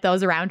out at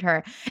those around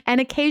her.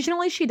 And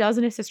occasionally she does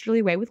in a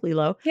sisterly way with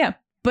Lilo. Yeah.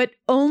 But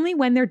only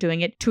when they're doing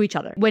it to each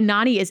other. When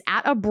Nani is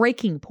at a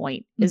breaking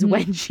point is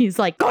when she's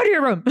like, go to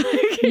your room.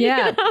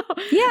 Yeah.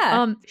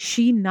 Yeah.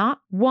 She not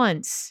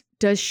once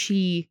does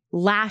she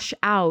lash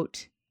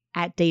out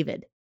at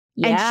David.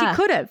 Yeah. And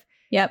she could have.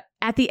 Yep.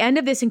 At the end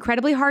of this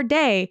incredibly hard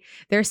day,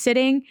 they're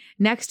sitting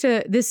next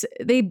to this.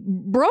 They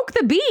broke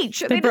the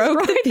beach. They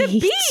broke the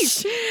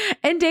beach.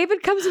 And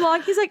David comes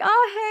along. He's like,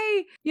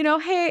 oh,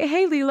 hey,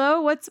 hey,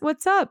 Lilo,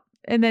 what's up?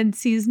 And then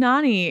sees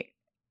Nani.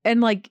 And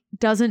like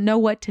doesn't know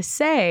what to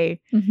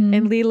say.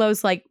 And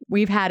Lilo's like,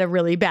 we've had a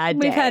really bad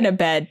day. We've had a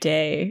bad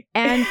day.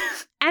 And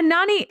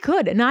Nani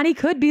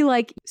could be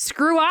like,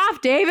 screw off,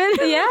 David.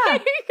 Yeah.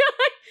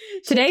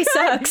 Today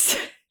sucks.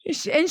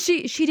 And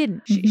she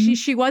didn't.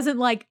 She wasn't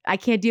like, I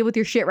can't deal with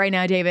your shit right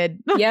now,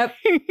 David. Yep.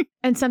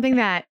 And something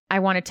that I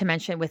wanted to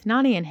mention with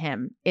Nani and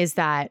him is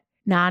that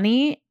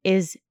Nani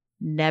is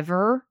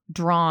never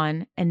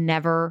drawn and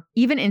never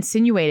even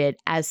insinuated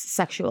as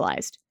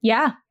sexualized.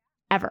 Yeah.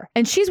 Ever.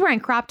 And she's wearing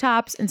crop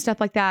tops and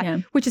stuff like that,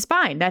 which is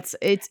fine.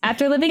 It's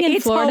after living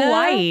in Florida.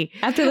 Hawaii.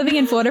 After living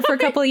in Florida for a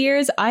couple of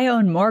years, I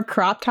own more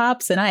crop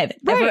tops than I have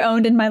ever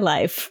owned in my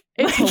life.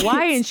 It's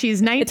Hawaii and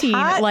she's 19.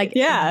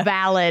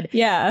 Valid.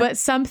 Yeah. But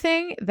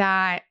something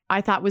that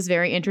I thought was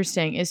very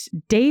interesting is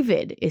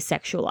David is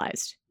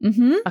sexualized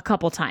a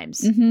couple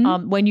times.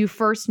 When you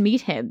first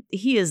meet him,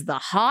 he is the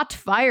hot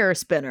fire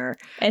spinner.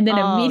 And then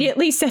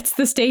immediately sets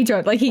the stage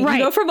on. Like you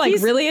go from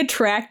like really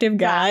attractive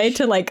guy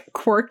to like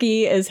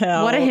quirky as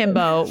hell. What a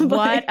himbo.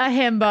 What a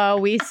himbo.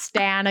 We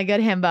stan a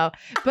good himbo.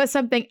 But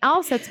something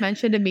else that's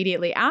mentioned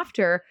immediately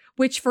after,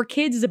 which for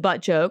kids is a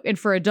butt joke and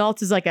for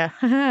adults is like a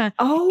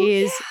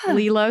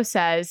Lilo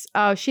says,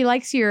 oh, she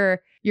likes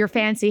your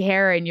fancy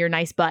hair and your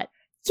nice butt.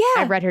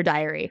 Yeah. I read her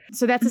diary.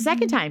 So that's the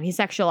second time he's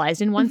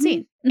sexualized in one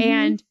scene.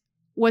 And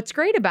what's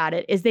great about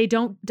it is they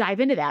don't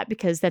dive into that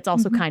because that's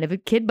also kind of a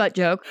kid butt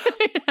joke.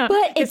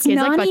 But it's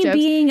Nani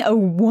being a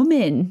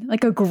woman,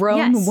 like a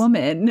grown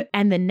woman.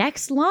 And the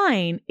next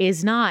line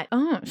is not,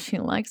 oh, she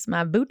likes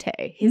my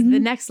booty. The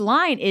next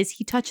line is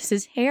he touches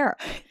his hair.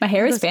 My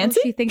hair is fancy?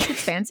 Oh, she thinks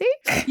it's fancy?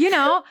 You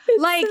know?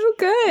 It's like so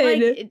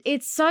good. Like,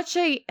 it's such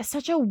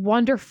a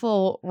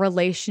wonderful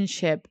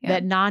relationship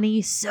that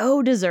Nani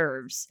so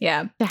deserves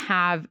to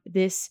have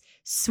this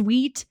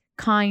sweet,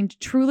 kind,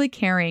 truly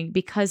caring,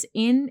 because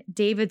in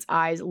David's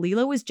eyes,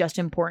 Lilo is just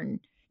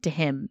important to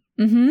him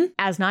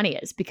as Nani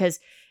is, because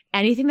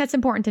anything that's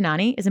important to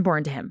Nani is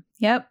important to him.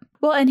 Yep.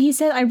 Well, and he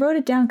said, I wrote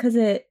it down because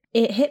it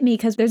hit me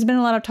because there's been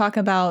a lot of talk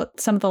about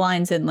some of the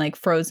lines in like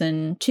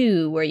Frozen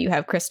 2 where you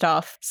have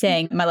Kristoff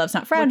saying, my love's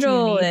not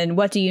fragile and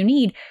what do you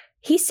need?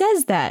 He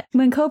says that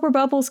when Cobra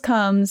Bubbles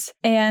comes,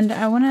 and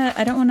I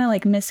don't want to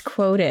like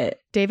misquote it.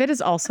 David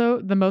is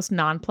also the most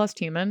nonplussed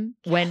human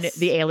when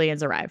the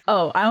aliens arrive.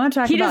 Oh, I want to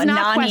talk about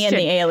Nani and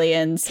the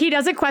aliens. He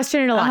doesn't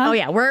question it a lot. Oh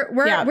yeah,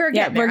 we're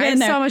getting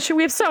there. So much.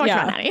 We have so much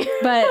about Nani.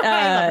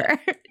 But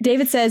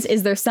David says,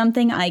 "Is there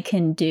something I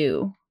can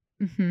do?"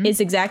 Is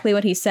exactly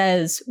what he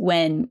says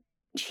when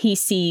he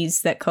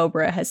sees that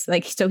Cobra has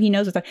so he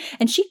knows what's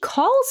and she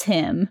calls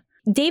him.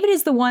 David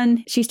is the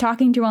one she's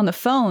talking to on the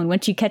phone when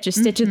she catches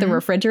Stitch at the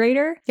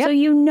refrigerator. Yep. So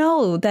you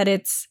know that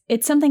it's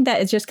something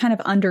that is just kind of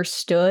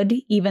understood,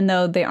 even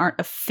though they aren't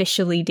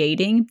officially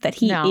dating, that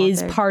he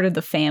is part of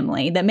the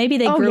family, that maybe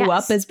they grew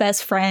up as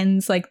best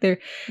friends. Like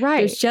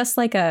there's just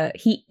like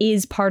he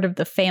is part of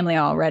the family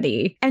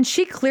already. And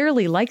she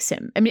clearly likes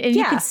him. I mean, and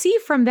you can see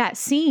from that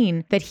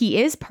scene that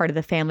he is part of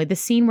the family, the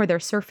scene where they're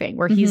surfing,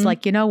 where he's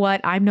like, you know what,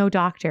 I'm no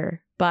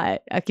doctor,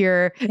 but a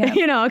cure,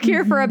 a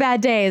cure for a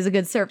bad day is a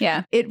good surf.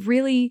 Yeah. It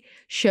really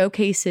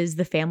showcases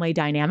the family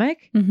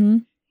dynamic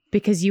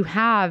because you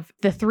have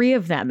the three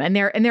of them and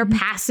they're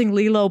passing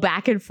Lilo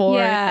back and forth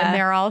and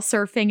they're all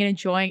surfing and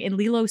enjoying. And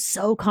Lilo's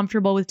so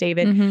comfortable with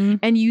David.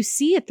 And you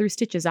see it through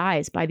Stitch's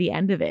eyes by the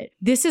end of it.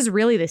 This is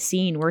really the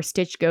scene where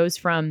Stitch goes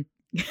from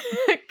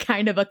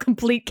kind of a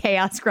complete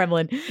chaos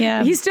gremlin.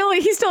 Yeah. He's still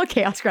a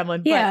chaos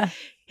gremlin. Yeah. But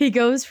he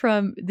goes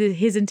from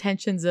his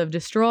intentions of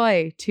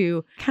destroy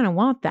to kind of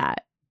want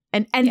that.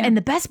 And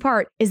the best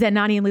part is that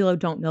Nani and Lilo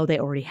don't know they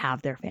already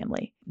have their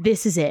family.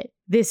 This is it.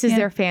 This is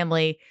their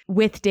family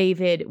with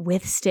David,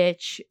 with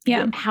Stitch,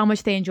 how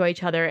much they enjoy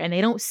each other. And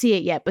they don't see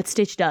it yet, but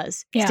Stitch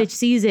does. Yeah. Stitch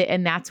sees it,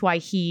 and that's why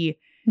he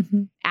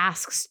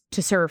asks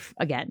to surf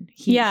again.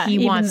 He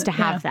wants to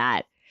have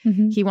that.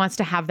 He wants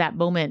to have that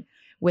moment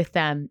with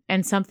them.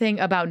 And something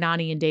about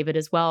Nani and David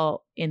as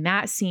well in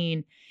that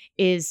scene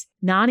is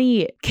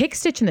Nani kicks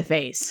Stitch in the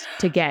face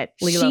to get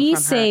Lilo from her. She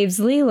saves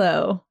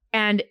Lilo.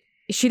 And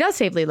she does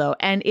save Lilo,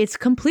 and it's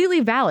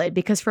completely valid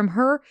because from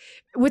her,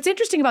 what's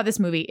interesting about this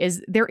movie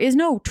is there is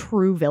no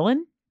true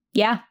villain.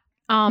 Yeah.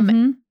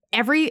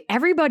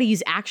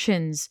 Everybody's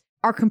actions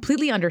are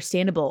completely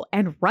understandable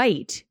and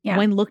right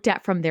when looked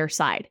at from their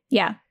side.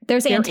 Yeah.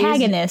 There's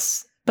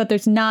antagonists, but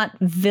there's not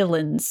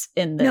villains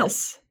in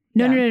this.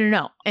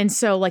 No. And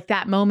so like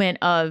that moment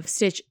of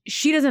Stitch,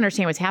 she doesn't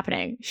understand what's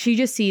happening. She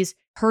just sees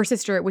her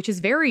sister, which is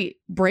very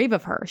brave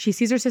of her. She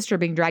sees her sister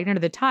being dragged under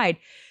the tide,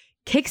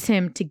 kicks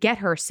him to get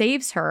her,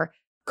 saves her,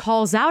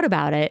 calls out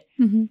about it.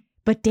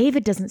 But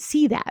David doesn't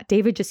see that.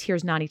 David just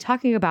hears Nani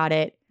talking about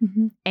it.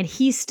 And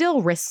he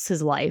still risks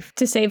his life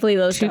to save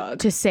Lilo's dog.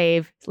 To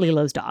save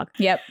Lilo's dog.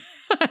 Yep.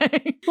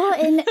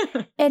 Well,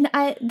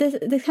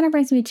 this kind of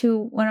brings me to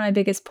one of my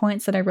biggest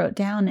points that I wrote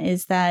down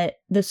is that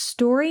the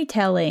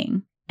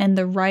storytelling and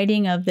the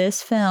writing of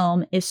this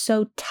film is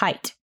so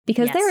tight.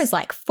 Because there is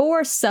like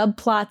 4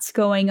 subplots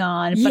going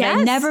on, but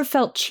I never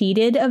felt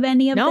cheated of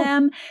any of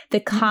them. The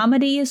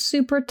comedy is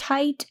super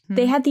tight.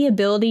 They had the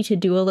ability to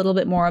do a little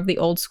bit more of the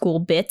old school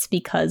bits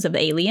because of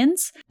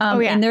aliens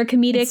and their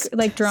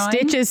comedic drawing.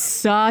 Stitch is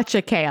such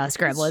a chaos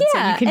gremlin,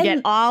 so you can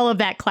get all of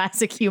that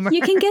classic humor.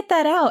 You can get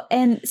that out.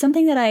 And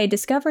something that I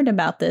discovered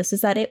about this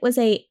is that it was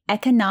a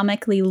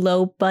economically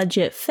low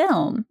budget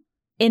film.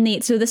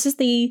 So this is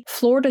the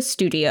Florida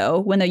studio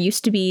when there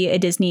used to be a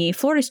Disney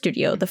Florida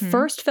studio. The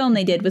first film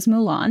they did was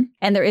Mulan.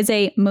 And there is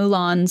a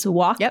Mulan's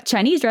Wok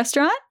Chinese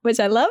restaurant, which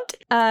I loved.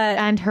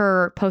 And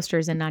her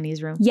posters in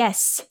Nani's room.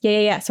 Yes.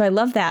 Yeah. So I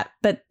love that.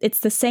 But it's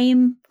the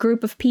same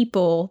group of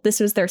people.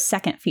 This was their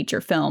second feature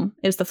film.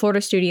 It was the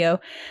Florida studio.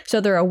 So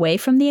they're away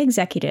from the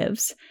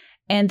executives.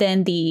 And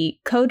then the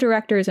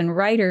co-directors and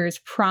writers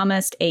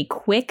promised a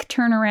quick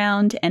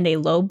turnaround and a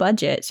low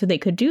budget so they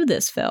could do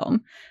this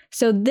film.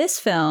 So this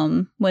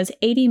film was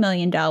 $80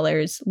 million,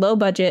 low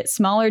budget,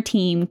 smaller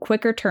team,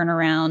 quicker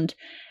turnaround.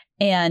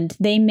 And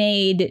they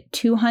made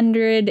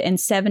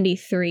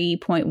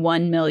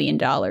 $273.1 million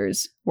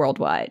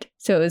worldwide.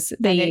 So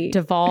it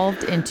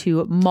devolved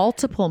into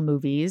multiple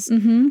movies,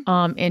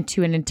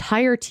 into an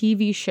entire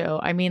TV show.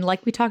 I mean,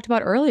 like we talked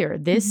about earlier,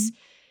 this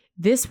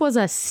was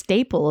a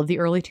staple of the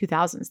early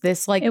 2000s.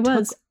 This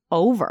took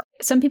over.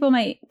 Some people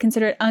might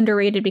consider it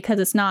underrated because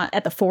it's not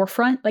at the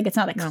forefront. Like, it's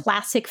not a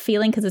classic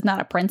feeling because it's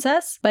not a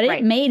princess, but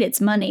it made its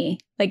money.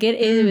 Like,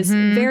 it was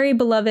very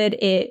beloved.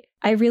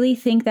 I really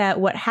think that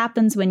what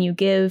happens when you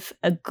give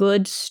a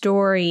good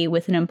story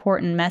with an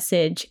important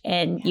message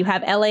and you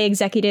have LA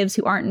executives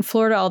who aren't in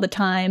Florida all the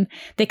time,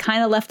 they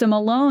kind of left them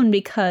alone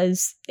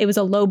because it was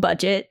a low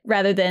budget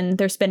rather than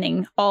they're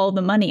spending all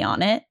the money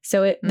on it.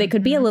 So they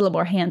could be a little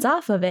more hands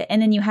off of it.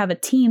 And then you have a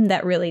team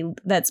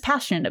that's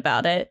passionate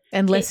about it.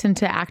 And listened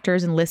to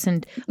actors and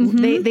listened.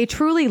 They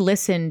truly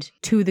listened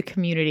to the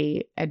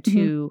community and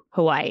to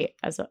Hawaii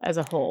as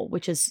a whole,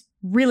 which is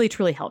really,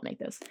 truly helped make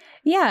this.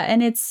 Yeah.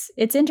 And it's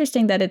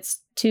interesting that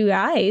it's two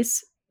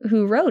guys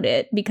who wrote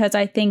it because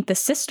I think the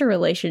sister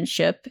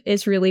relationship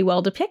is really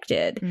well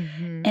depicted.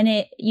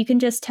 And you can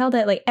just tell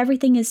that like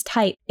everything is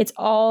tight. It's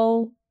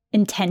all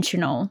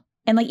intentional.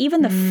 And like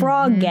even the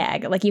frog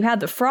gag, like you have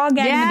the frog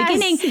gag in the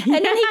beginning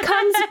and then he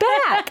comes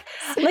back.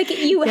 Like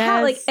you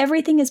have like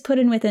everything is put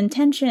in with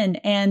intention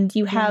and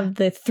you have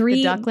the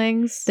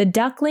ducklings. The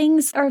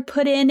ducklings are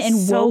put in and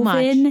so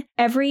woven. Much.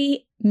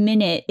 Every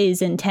minute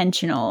is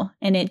intentional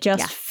and it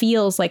just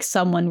feels like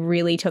someone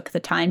really took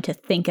the time to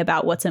think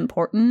about what's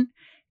important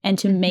and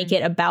to make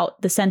it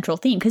about the central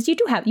theme. Because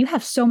you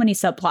have so many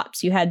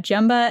subplots. You had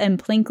Jumba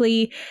and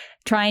Plinkley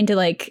trying to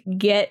like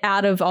get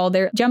out of all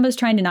their... Jumba's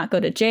trying to not go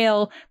to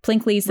jail.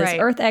 Plinkley's this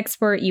earth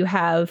expert. You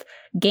have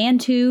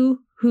Gantu,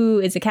 who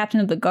is a captain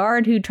of the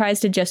guard who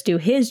tries to just do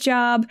his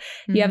job.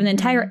 You have an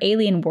entire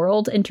alien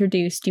world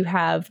introduced. You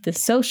have the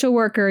social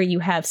worker. You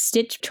have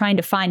Stitch trying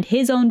to find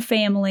his own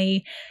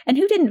family. And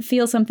who didn't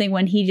feel something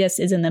when he just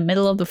is in the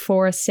middle of the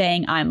forest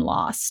saying, I'm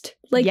lost?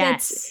 Like,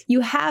 you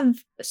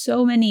have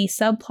so many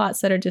subplots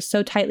that are just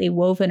so tightly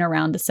woven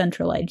around the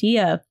central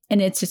idea.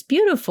 And it's just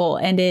beautiful.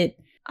 And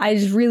I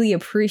just really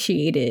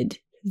appreciated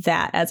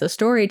that as a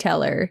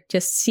storyteller,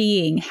 just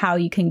seeing how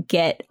you can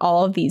get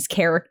all of these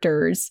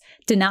characters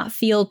to not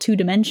feel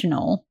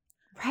two-dimensional.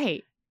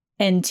 Right.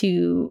 And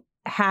to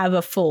have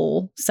a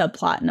full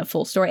subplot and a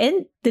full story.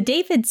 And the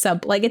David it's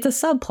a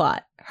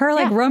subplot. Her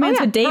romance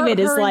with David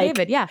is like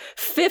David,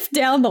 fifth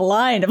down the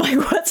line of like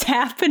what's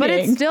happening. But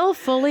it's still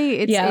fully,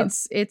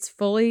 it's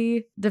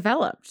fully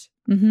developed.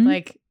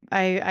 Like,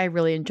 I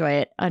really enjoy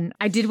it. And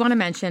I did want to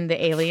mention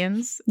the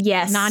aliens.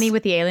 Yes. Nani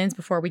with the aliens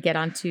before we get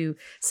on to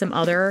some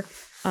other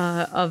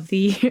some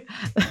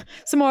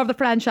more of the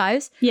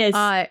franchise.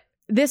 Yes.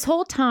 This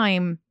whole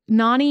time,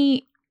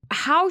 Nani,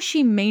 how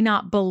she may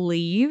not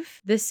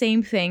believe the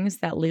same things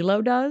that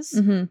Lilo does,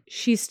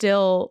 she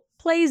still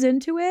plays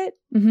into it.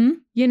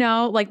 You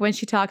know, like when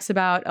she talks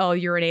about, oh,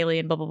 you're an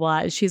alien, blah, blah,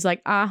 blah. She's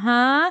like,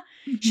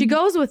 She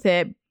goes with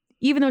it,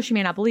 even though she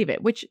may not believe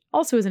it, which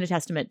also isn't a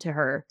testament to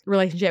her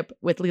relationship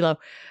with Lilo.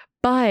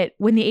 But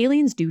when the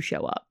aliens do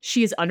show up,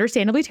 she is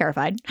understandably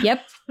terrified.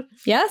 Yep.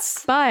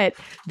 Yes. But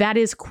that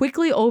is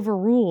quickly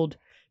overruled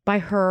by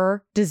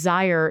her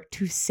desire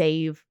to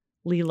save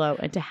Lilo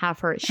and to have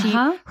her.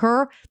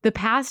 The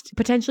past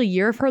potentially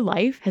year of her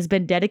life has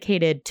been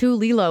dedicated to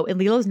Lilo, and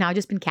Lilo's now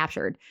just been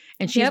captured.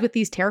 And she's with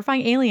these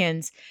terrifying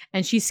aliens,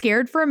 and she's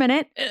scared for a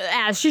minute,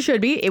 as she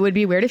should be. It would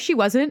be weird if she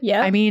wasn't.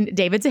 Yeah. I mean,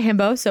 David's a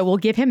himbo, so we'll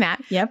give him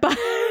that. Yep.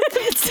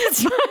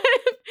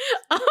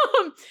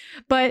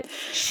 But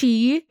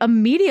she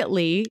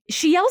immediately,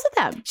 she yells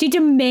at them. She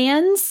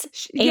demands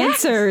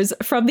answers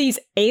from these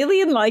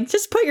alien, like,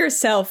 just put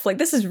yourself, like,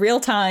 this is real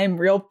time,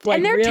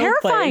 and they're real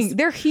terrifying. Place.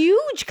 They're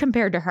huge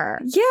compared to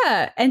her.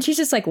 Yeah. And she's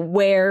just like,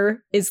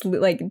 where is,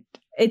 like,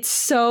 it's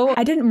so,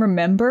 I didn't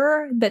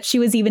remember that she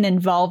was even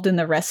involved in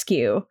the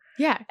rescue.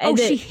 Yeah. And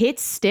she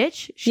hits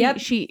Stitch.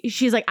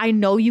 She's like, I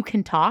know you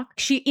can talk.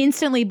 She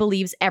instantly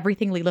believes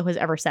everything Lilo has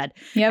ever said.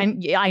 Yep.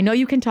 And I know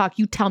you can talk.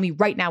 You tell me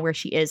right now where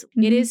she is.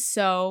 It is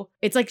so,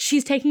 it's like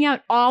she's taking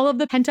out all of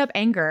the pent up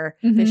anger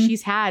that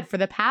she's had for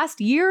the past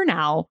year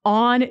now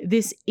on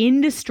this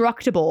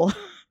indestructible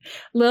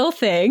little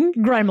thing.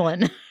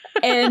 Gremlin.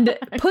 And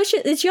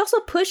she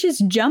also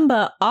pushes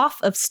Jumba off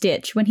of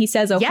Stitch when he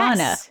says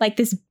Ohana. Like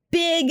this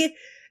big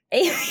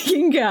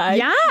alien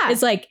guy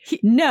is like,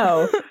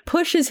 no,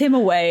 pushes him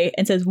away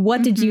and says,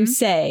 what did you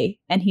say?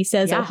 And he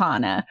says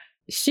Ohana.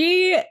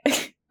 She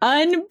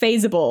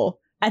unfazable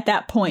at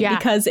that point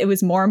because it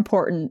was more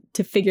important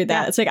to figure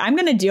that. It's like, I'm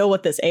going to deal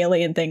with this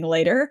alien thing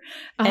later.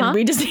 And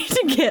we just need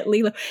to get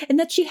Lilo. And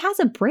that she has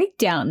a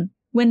breakdown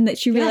when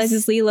she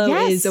realizes Lilo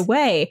is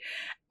away.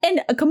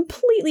 And a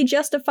completely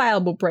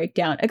justifiable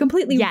breakdown, a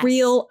completely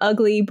real,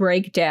 ugly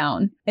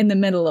breakdown in the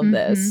middle of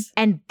this.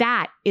 And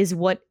that is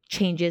what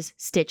changes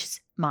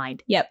Stitch's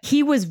mind. Yep.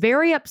 He was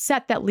very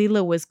upset that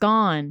Lilo was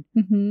gone,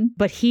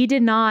 but he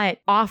did not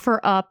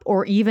offer up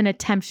or even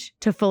attempt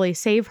to fully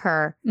save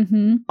her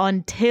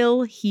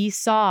until he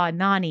saw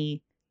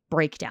Nani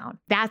break down.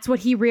 That's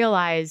what he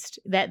realized,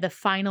 that the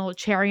final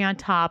cherry on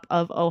top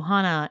of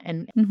Ohana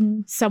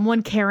and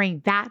someone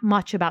caring that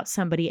much about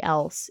somebody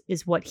else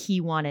is what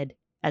he wanted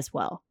as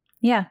well.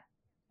 Yeah.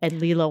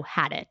 And Lilo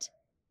had it.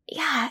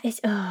 Yeah,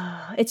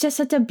 it's just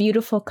such a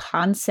beautiful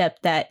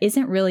concept that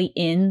isn't really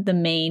in the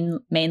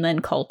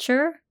mainland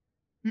culture.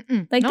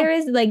 There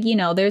is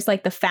there's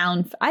like the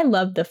found, I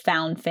love the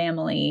found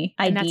family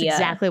idea. And that's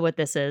exactly what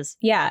this is.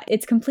 Yeah,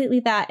 it's completely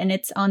that. And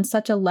it's on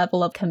such a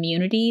level of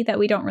community that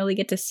we don't really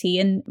get to see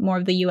in more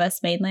of the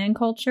US mainland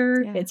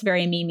culture. Yeah. It's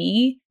very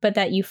me, but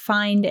that you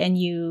find and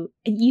you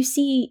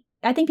see.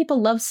 I think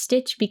people love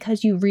Stitch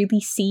because you really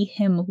see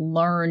him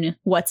learn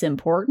what's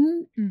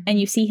important and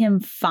you see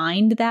him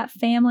find that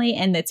family,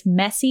 and it's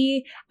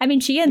messy. I mean,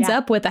 she ends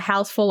up with a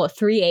house full of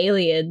 3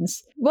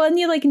 aliens. Well, and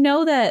you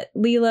know that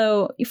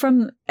Lilo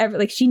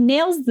she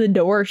nails the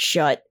door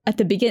shut at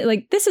the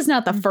beginning. This is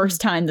not the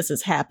first time this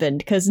has happened,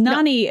 because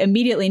Nani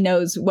immediately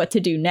knows what to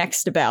do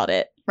next about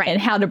it. Right.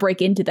 And how to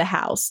break into the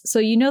house. So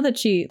you know that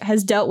she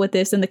has dealt with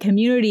this, and the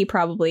community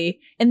probably,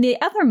 in the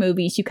other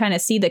movies, you kind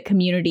of see the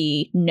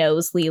community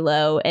knows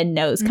Lilo and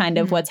knows kind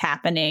of what's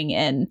happening.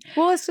 And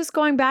well, it's just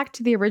going back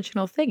to the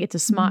original thing. It's a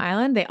small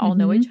island. They all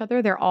know each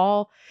other. They're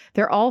all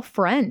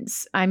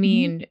friends. I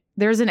mean,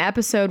 there's an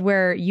episode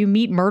where you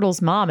meet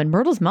Myrtle's mom, and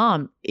Myrtle's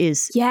mom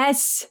is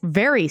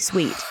very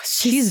sweet.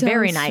 She's so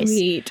very nice.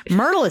 Sweet.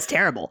 Myrtle is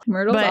terrible.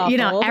 Myrtle's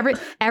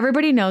awful.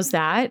 Everybody knows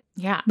that.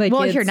 Yeah.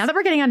 Well, here, now that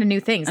we're getting on to new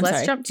things,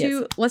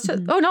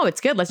 oh no,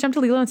 it's good. Let's jump to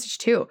Lilo and Stitch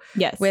 2.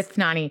 Yes. With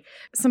Nani.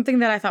 Something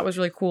that I thought was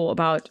really cool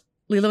about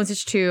Lilo and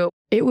Stitch 2,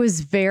 it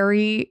was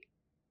very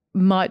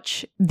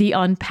much the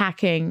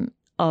unpacking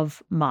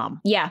of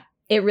mom. Yeah.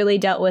 It really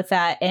dealt with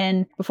that.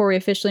 And before we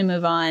officially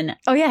move on,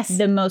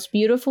 the most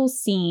beautiful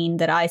scene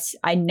that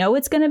I know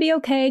it's going to be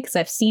okay because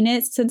I've seen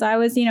it since I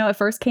was, it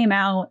first came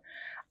out.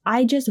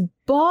 I just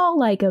bawl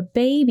like a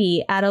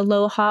baby at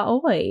Aloha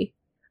Oi.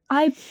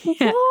 I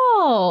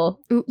bawl.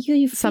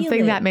 You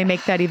something that may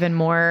make that even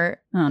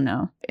more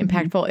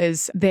impactful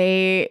is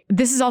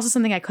this is also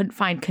something I couldn't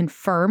find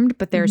confirmed,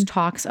 but there's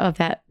talks of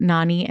that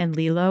Nani and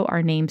Lilo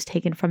are names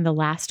taken from the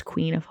last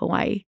queen of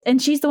Hawaii.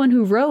 And she's the one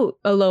who wrote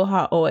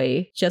Aloha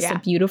Oi. Just a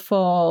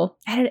beautiful,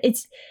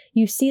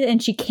 you see it,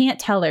 and she can't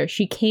tell her.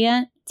 She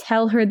can't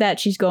tell her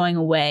that she's going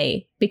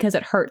away because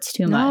it hurts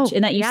too much.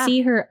 And that you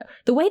see her,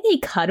 the way they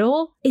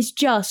cuddle is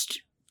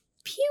just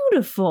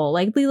beautiful.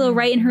 Like Lilo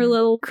right in her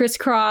little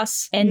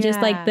crisscross and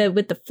just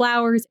with the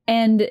flowers,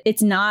 and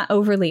it's not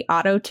overly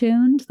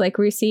auto-tuned like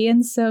we see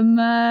in some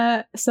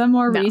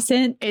more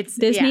recent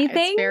Disney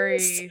things.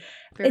 It's very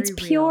it's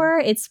pure.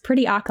 It's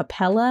pretty a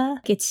cappella.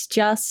 It's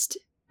just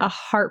a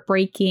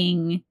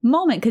heartbreaking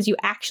moment because you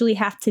actually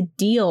have to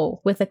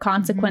deal with the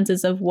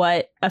consequences of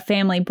what a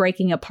family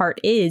breaking apart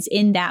is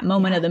in that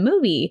moment of the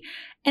movie.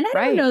 And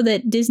I don't know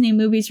that Disney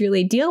movies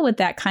really deal with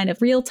that kind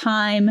of real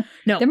time.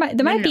 No, there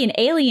might be an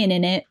alien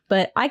in it,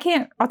 but I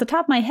can't, off the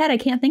top of my head, I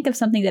can't think of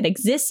something that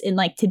exists in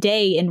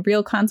today in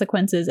real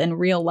consequences and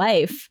real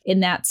life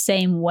in that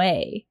same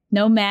way.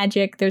 No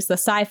magic. There's the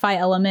sci-fi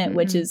element,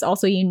 which is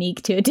also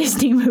unique to a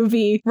Disney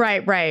movie.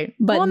 Right.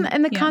 But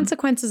and the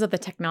consequences of the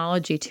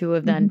technology too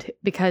of then,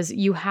 because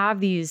you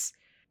have these,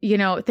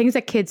 things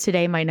that kids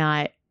today might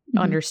not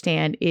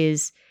understand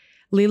is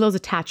Lilo's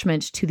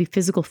attachment to the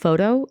physical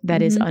photo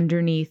that is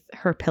underneath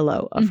her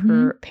pillow of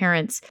her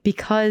parents.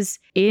 Because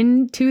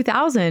in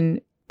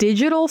 2000,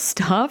 digital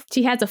stuff.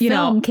 She has a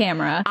film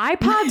camera.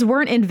 iPods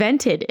weren't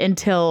invented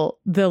until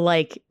the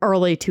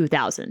early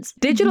 2000s.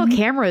 Digital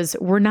cameras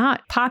were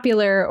not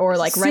popular or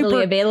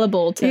readily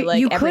available to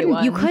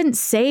everyone. You couldn't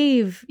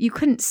save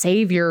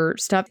your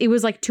stuff. It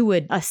was to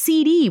a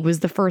CD was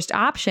the first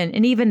option,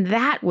 and even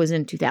that was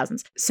in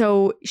 2000s.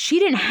 So she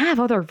didn't have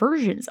other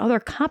versions,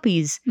 other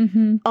copies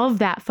of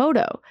that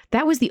photo.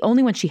 That was the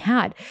only one she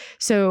had.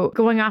 So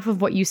going off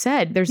of what you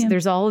said,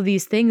 there's all of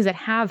these things that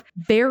have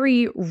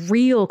very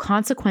real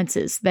consequences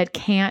that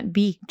can't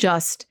be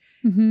just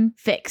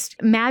fixed.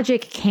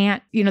 Magic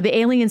can't, the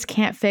aliens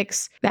can't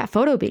fix that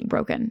photo being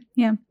broken.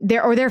 Yeah.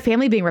 Their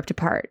family being ripped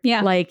apart.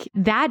 Yeah.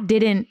 That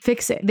didn't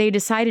fix it. They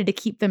decided to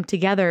keep them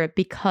together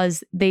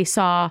because they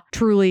saw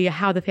truly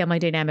how the family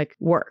dynamic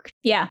worked.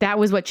 Yeah. That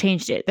was what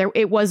changed it.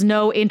 It was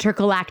no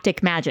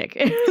intergalactic magic.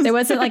 There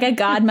wasn't a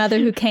godmother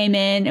who came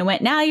in and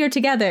went, now you're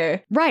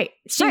together. Right.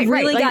 She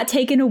really got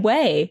taken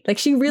away.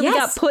 She really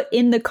got put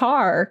in the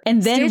car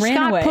and then Stitch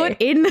ran away.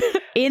 Put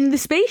in the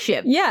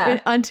spaceship. Yeah.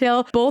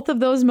 Until both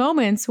of those moments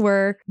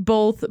where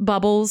both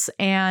Bubbles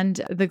and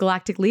the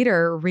Galactic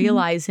Leader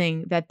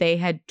realizing that they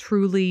had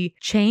truly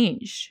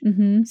changed.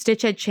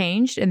 Stitch had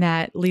changed and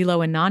that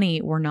Lilo and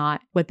Nani were not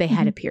what they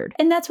had appeared.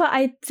 And that's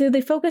why so they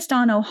focused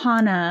on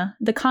Ohana,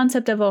 the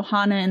concept of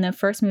Ohana in the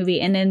first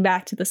movie, and then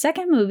back to the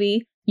second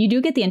movie. You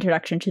do get the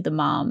introduction to the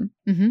mom.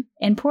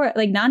 And poor,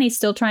 Nani's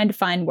still trying to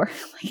find work.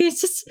 He's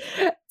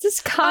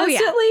just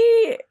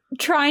constantly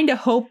trying to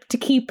hope to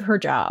keep her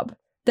job.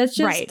 That's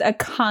just a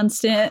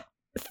constant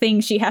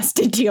thing she has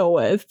to deal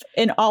with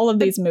in all of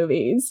these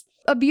movies.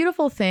 A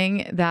beautiful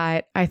thing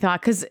that I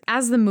thought, because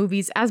as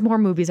more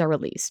movies are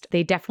released,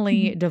 they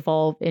definitely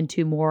devolve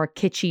into more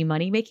kitschy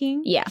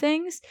money-making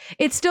things.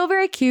 It's still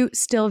very cute,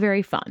 still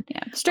very fun.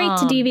 Yeah. Straight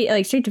to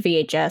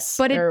VHS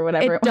but or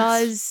whatever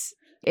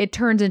it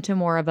turns into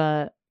more of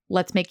a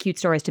let's make cute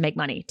stories to make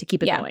money, to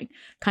keep it going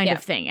kind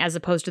of thing, as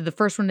opposed to the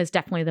first one is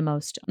definitely the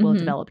most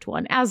well-developed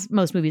one, as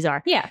most movies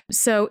are. Yeah.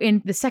 So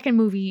in the second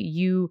movie,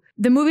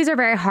 the movies are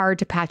very hard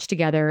to patch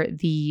together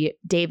the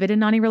David and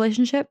Nani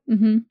relationship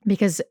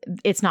because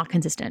it's not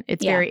consistent.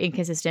 It's very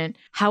inconsistent.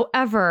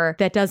 However,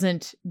 that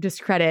doesn't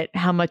discredit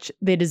how much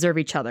they deserve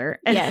each other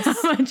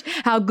and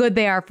how good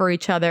they are for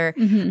each other.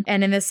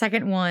 And in the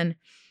second one,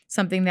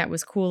 something that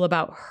was cool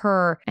about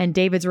her and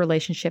David's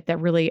relationship that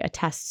really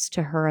attests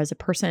to her as a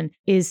person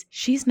is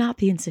she's not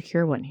the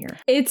insecure one here.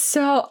 It's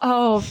so,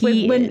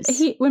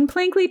 when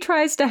Plankley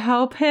tries to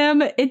help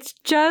him, it's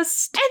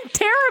just... And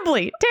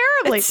terribly.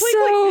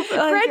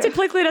 Granted,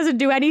 Plankley doesn't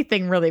do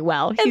anything really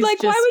well. And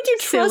like, why would you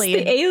trust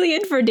the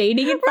alien for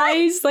dating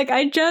advice? Like,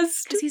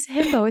 Because he's a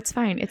himbo.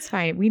 It's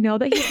fine. We know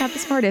that he's not the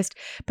smartest,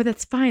 but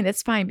that's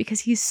fine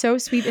because he's so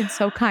sweet and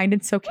so kind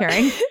and so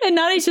caring. And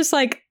Nani's just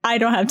like, I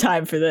don't have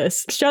time for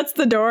this. Shuts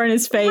the door in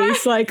his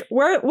face. Like,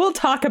 we'll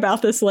talk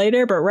about this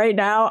later, but right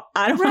now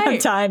I don't have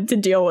time to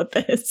deal with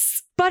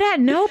this. But at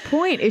no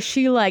point is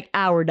she like,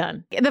 we're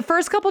done. The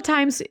first couple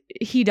times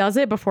he does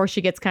it before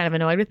she gets kind of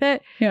annoyed with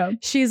it. Yeah.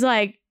 She's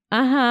like,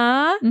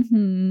 right,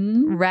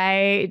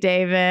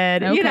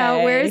 David. Okay. You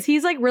know, whereas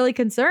he's like really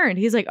concerned.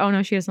 He's like, oh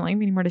no, she doesn't like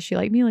me anymore. Does she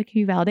like me? Like, can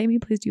you validate me?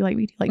 Please, do you like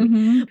me? Do you like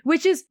me?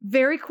 Which is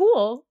very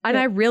cool. And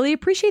I really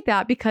appreciate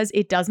that because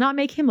it does not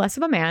make him less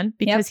of a man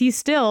because he's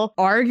still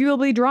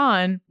arguably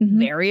drawn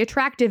very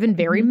attractive and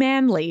very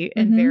manly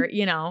and very,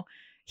 you know,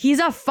 he's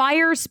a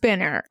fire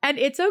spinner. And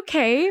it's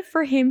okay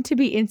for him to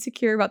be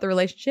insecure about the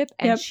relationship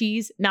and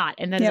she's not.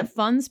 And that is a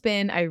fun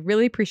spin. I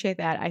really appreciate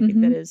that. I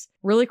think that is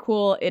really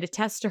cool. It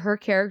attests to her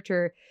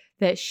character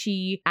that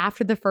she,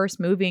 after the first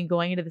movie and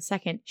going into the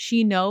second,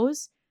 she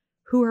knows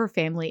who her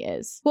family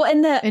is. Well,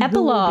 in the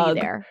epilogue,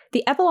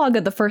 the epilogue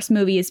of the first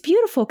movie is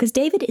beautiful because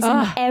David is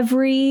in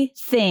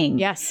everything.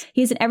 Yes.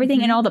 He's in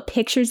everything. And all the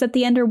pictures at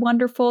the end are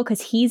wonderful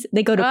because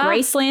they go to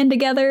Graceland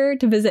together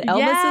to visit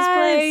Elvis's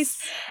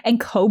place.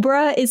 And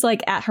Cobra is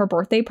like at her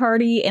birthday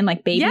party and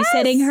like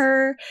babysitting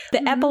her.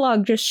 The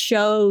epilogue just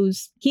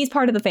shows he's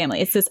part of the family.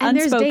 It's this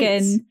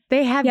unspoken.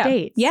 They have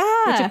dates. Yeah.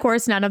 Which of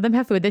course none of them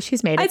have food that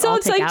she's made. It's all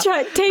like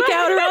take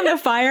out around the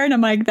fire. And I'm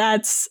like,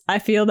 I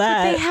feel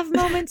that. But they have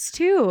moments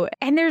too.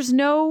 And there's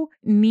no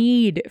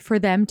need for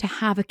them to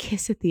have a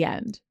kiss at the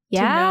end.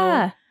 To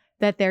know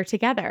that they're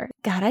together.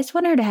 God, I just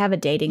want her to have a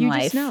dating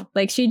life. Just know.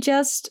 Like she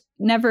just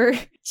never,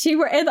 she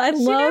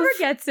never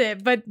gets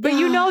it, but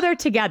you know they're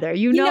together.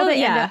 You know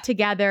they end up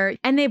together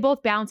and they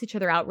both balance each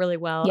other out really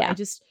well. Yeah. I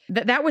just,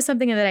 that was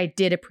something that I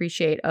did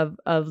appreciate of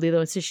Lilo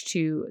and Stitch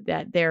 2,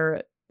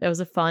 that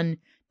was a fun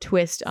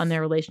twist on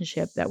their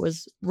relationship that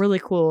was really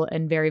cool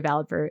and very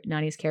valid for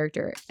Nani's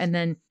character. And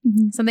then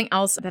something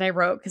else that I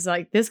wrote, because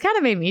like this kind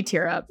of made me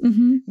tear up,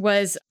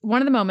 was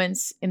one of the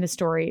moments in the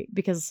story,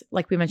 because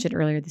like we mentioned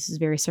earlier, this is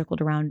very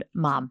circled around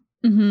mom.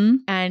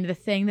 And the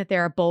thing that they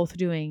are both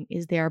doing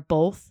is they are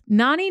both,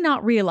 Nani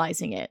not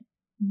realizing it,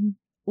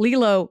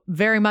 Lilo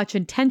very much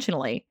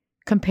intentionally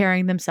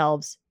comparing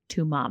themselves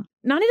to mom.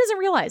 Nani doesn't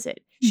realize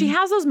it. She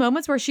has those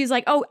moments where she's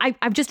like, oh, I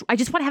just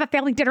want to have a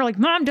family dinner like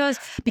mom does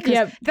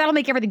because that'll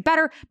make everything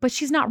better. But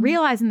she's not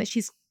realizing that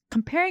she's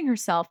comparing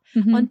herself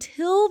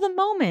until the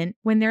moment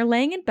when they're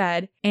laying in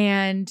bed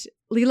and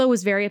Lilo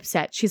was very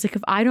upset. She's like,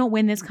 if I don't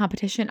win this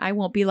competition, I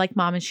won't be like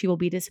mom and she will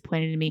be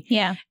disappointed in me.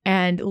 Yeah.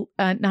 And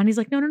Nani's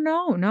like,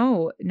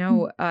 no.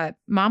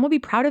 Mom will be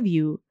proud of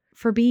you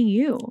for being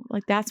you.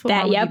 Like that's what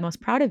mom would be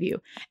most proud of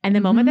you. And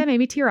the moment that made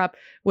me tear up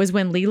was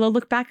when Lilo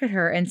looked back at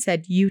her and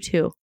said, you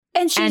too.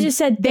 And she just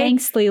said,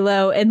 thanks,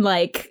 Lilo. And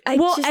like,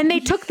 and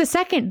they took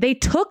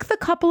the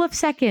couple of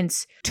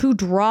seconds to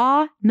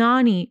draw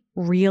Nani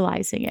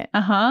realizing it.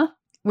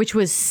 Which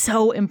was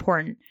so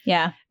important.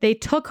 Yeah. They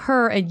took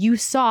her and you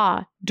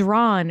saw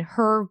drawn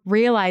her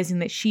realizing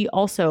that she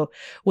also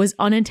was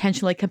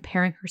unintentionally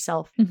comparing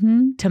herself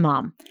to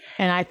mom.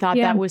 And I thought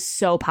that was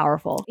so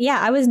powerful. Yeah.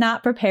 I was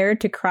not prepared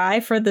to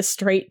cry for the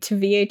straight to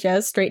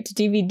VHS, straight to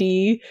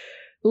DVD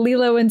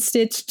Lilo and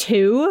Stitch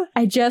 2.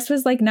 I just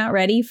was like not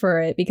ready for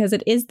it because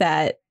it is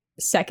that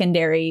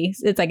secondary.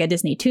 It's like a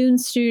Disney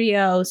Toons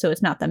studio, so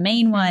it's not the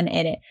main one,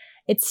 and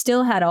it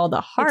still had all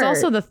the heart. It's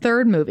also the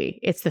third movie.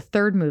 It's the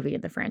third movie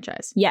in the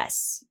franchise.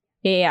 Yes.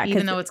 Yeah.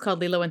 Even though it's called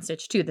Lilo and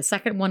Stitch 2. The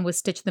second one was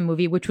Stitch the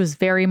movie, which was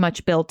very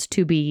much built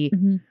to be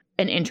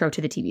an intro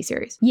to the TV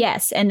series.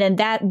 Yes, and then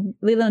that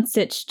Lilo and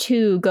Stitch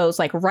 2 goes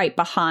like right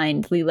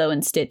behind Lilo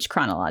and Stitch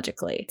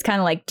chronologically. It's kind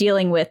of like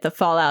dealing with the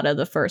fallout of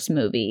the first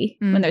movie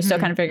when they're still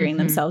kind of figuring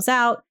themselves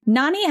out.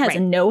 Nani has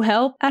no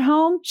help at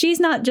home. She's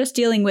not just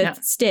dealing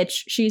with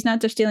Stitch. She's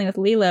not just dealing with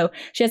Lilo.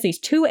 She has these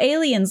 2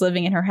 aliens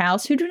living in her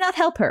house who do not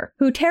help her,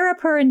 who tear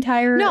up her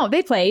entire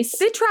place.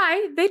 They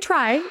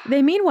try.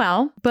 They mean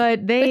well,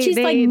 but she's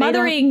like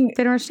mothering.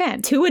 They don't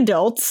understand. 2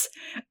 adults,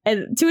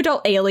 2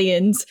 adult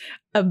aliens.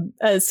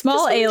 A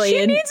small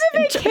alien. She needs a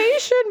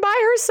vacation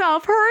by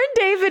herself. Her and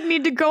David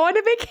need to go on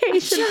a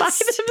vacation by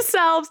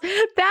themselves.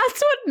 That's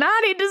what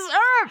Nani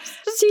deserves.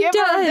 Just give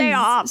her a day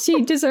off.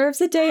 She deserves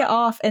a day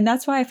off. And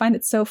that's why I find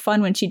it so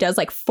fun when she does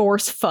like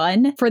force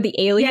fun for the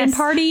alien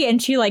party.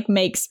 And she like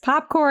makes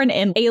popcorn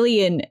and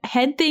alien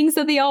head things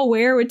that they all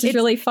wear, which is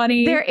really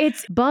funny.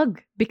 It's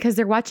bug because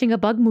they're watching a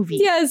bug movie.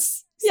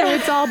 Yes. So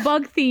it's all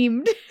bug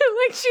themed.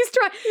 Like she's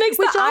trying makes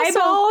the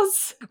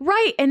eyeballs.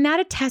 Right. And that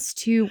attests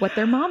to what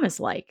their mom is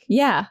like.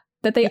 Yeah.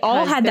 That they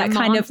all had that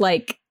kind of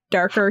like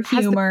darker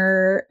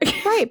humor.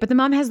 Right. But the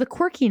mom has the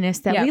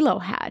quirkiness that Lilo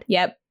had.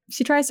 Yep.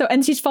 She tries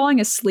and she's falling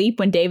asleep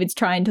when David's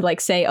trying to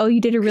like say, oh,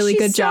 you did a really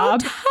good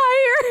job. She's so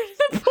tired.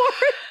 The poor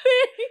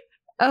thing.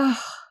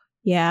 Oh,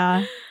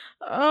 yeah.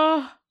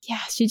 Oh, yeah.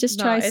 She just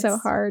tries so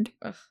hard.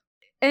 Ugh.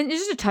 And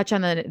just to touch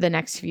on the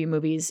next few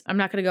movies, I'm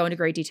not going to go into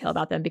great detail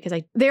about them because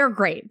they're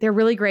great. They're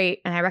really great,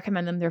 and I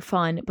recommend them. They're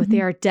fun, but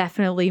they are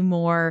definitely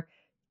more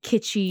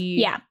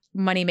kitschy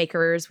money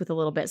makers with a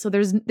little bit. So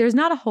there's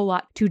not a whole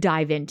lot to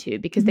dive into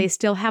because they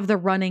still have the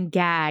running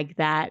gag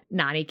that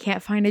Nani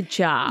can't find a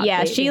job.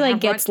 Yeah, she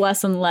gets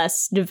less and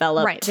less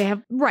developed.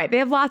 Right. They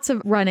have lots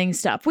of running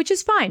stuff, which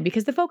is fine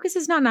because the focus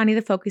is not Nani.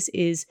 The focus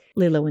is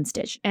Lilo and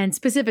Stitch, and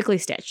specifically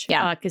Stitch.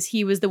 Yeah, because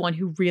he was the one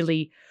who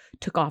really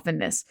took off in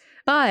this.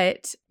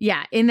 But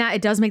yeah, in that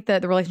it does make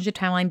the relationship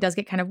timeline does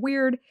get kind of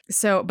weird.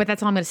 So, but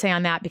that's all I'm going to say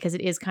on that because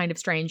it is kind of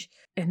strange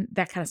and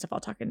that kind of stuff I'll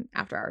talk in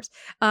after hours.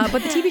 But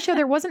the TV show,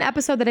 there was an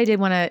episode that I did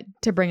want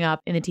to bring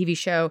up in the TV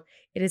show.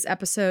 It is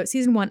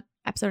season 1,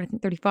 episode I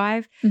think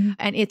 35,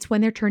 and it's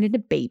when they're turned into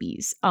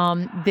babies.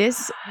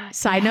 This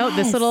side note,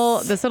 this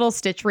little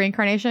Stitch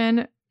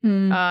reincarnation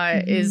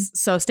is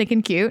so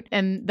stinking cute,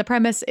 and the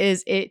premise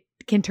is it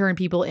can turn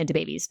people into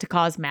babies to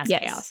cause mass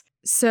chaos.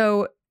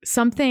 So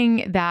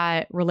something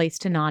that relates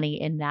to Nani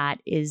in that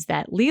is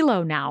that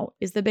Lilo now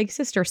is the big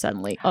sister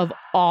suddenly of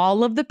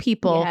all of the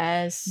people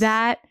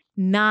that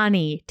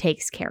Nani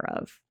takes care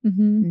of.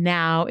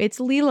 Now it's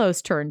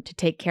Lilo's turn to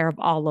take care of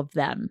all of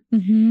them.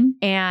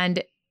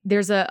 And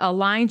there's a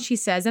line she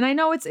says, and I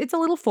know it's a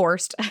little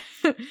forced,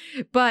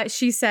 but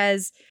she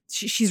says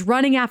she's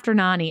running after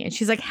Nani, and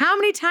she's like, "How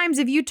many times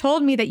have you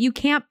told me that you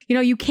can't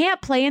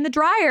play in the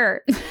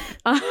dryer?"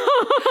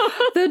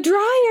 The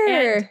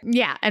dryer.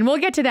 And we'll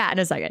get to that in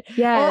a second.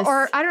 Yes.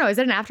 Or I don't know, is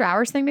it an after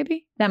hours thing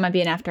maybe? That might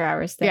be an after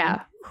hours thing.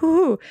 Yeah.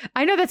 Ooh,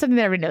 I know that's something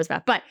that everybody knows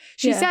about, but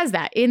she says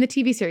that in the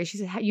TV series. She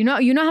says, you know how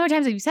many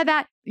times have you said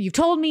that? You've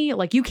told me,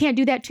 like, you can't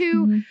do that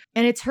too.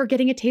 And it's her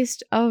getting a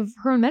taste of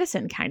her own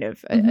medicine, kind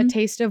of a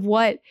taste of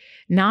what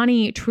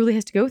Nani truly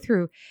has to go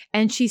through.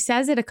 And she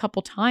says it a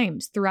couple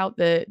times throughout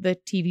the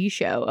TV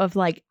show of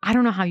like, I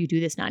don't know how you do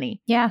this,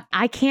 Nani. Yeah.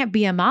 I can't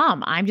be a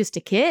mom. I'm just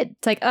a kid.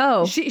 It's like,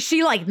 oh,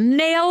 she like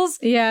nails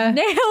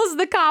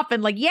the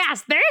coffin. Like,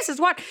 yes, this is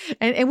what,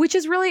 and which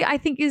is really, I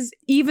think is,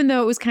 even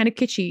though it was kind of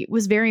kitschy, it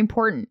was very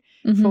important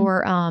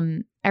for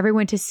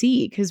everyone to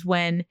see. Because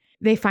when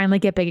they finally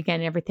get big again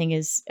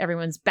and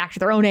everyone's back to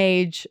their own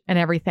age and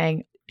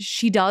everything,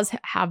 she does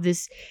have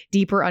this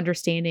deeper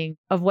understanding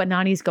of what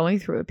Nani's going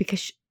through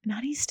because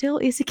Nani still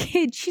is a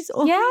kid. She's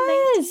only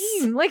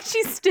 19. Like,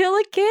 she's still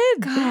a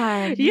kid.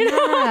 God, you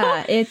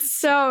know? It's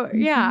so,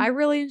 I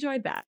really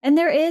enjoyed that. And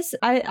there's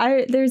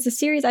a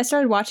series, I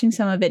started watching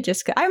some of it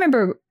just, I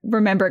remember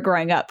it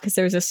growing up because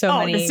there was just so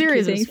many. The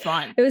series was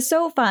fun. It was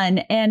so fun.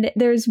 And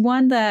there's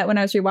one that when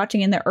I was rewatching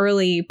in the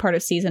early part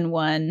of season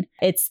 1,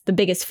 it's The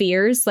Biggest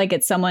Fears. Like,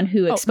 it's someone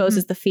who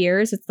exposes the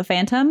fears. It's the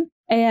Phantom.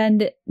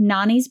 And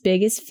Nani's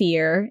biggest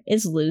fear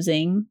is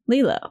losing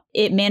Lilo.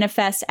 It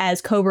manifests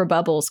as Cobra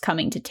Bubbles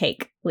coming to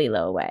take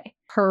Lilo away.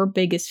 Her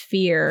biggest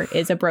fear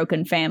is a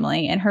broken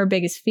family, and her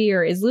biggest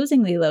fear is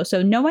losing Lilo.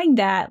 So knowing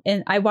that,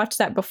 and I watched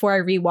that before I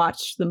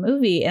rewatched the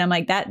movie, and I'm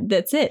like,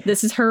 that's it.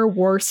 This is her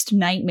worst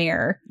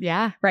nightmare.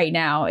 Yeah. Right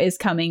now is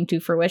coming to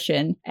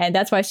fruition. And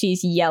that's why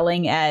she's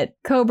yelling at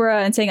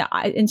Cobra and saying,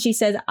 and she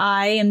says,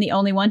 I am the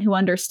only one who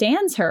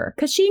understands her.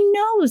 Because she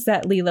knows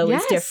that Lilo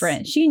is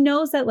different. She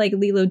knows that like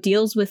Lilo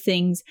deals with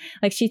things.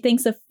 Like, she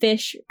thinks a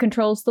fish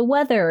controls the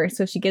weather.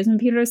 So she gives him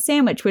Peter a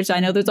sandwich, which I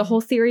know there's a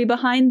whole theory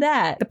behind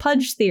that. The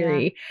Pudge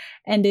theory. Yeah.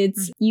 And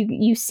it's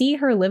you see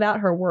her live out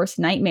her worst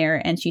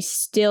nightmare, and she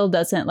still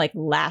doesn't like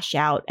lash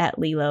out at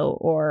Lilo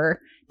or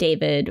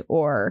David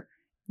or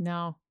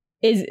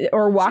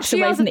walks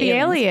away from the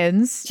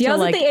aliens. She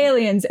yells at the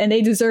aliens, and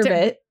they deserve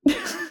it.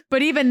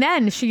 But even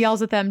then, she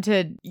yells at them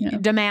to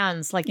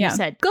demands, like you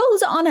said.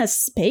 Goes on a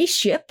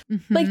spaceship.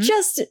 Like,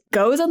 just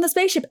goes on the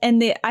spaceship.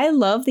 And I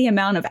love the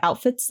amount of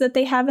outfits that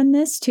they have in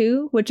this,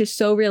 too, which is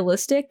so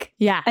realistic.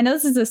 Yeah. I know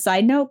this is a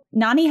side note.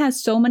 Nani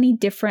has so many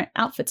different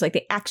outfits. Like,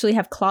 they actually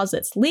have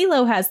closets.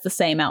 Lilo has the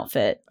same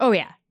outfit. Oh,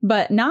 yeah.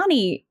 But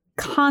Nani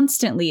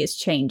constantly is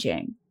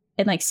changing.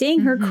 And like seeing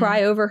her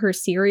cry over her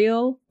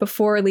cereal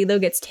before Lilo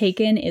gets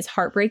taken is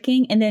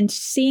heartbreaking. And then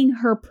seeing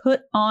her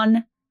put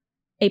on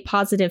a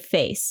positive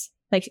face.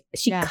 Like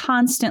she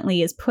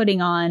constantly is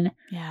putting on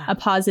a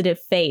positive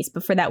face.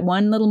 But for that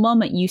one little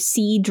moment, you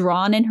see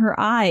drawn in her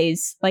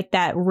eyes, like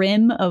that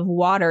rim of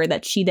water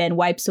that she then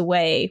wipes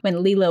away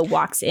when Lilo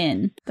walks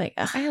in. Like,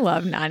 I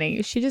love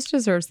Nani. She just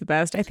deserves the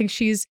best. I think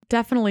she's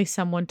definitely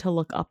someone to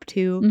look up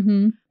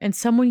to and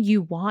someone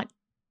you want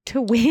to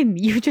win.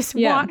 You just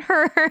want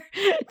her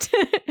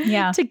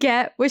to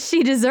get what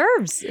she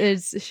deserves.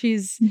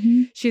 She's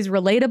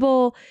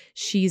relatable.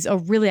 She's a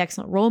really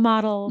excellent role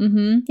model.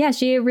 Yeah,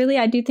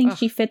 I do think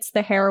she fits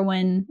the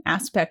heroine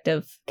aspect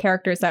of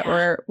characters that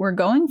we're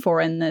going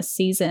for in this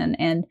season.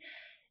 And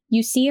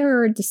you see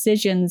her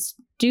decisions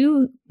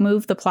do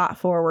move the plot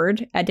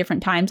forward at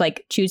different times,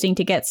 like choosing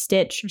to get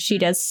Stitch. She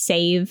does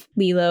save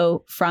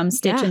Lilo from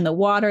Stitch in the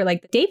water.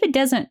 Like David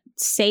doesn't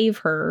save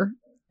her.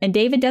 And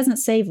David doesn't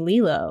save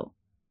Lilo.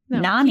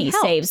 No, Nani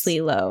saves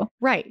Lilo.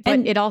 Right.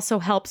 But it also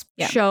helps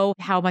show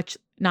how much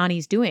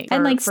Nani's doing.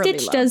 And like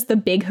Stitch Lilo. Does the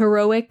big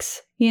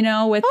heroics,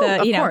 with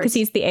because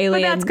he's the alien.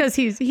 But that's because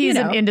he's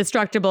an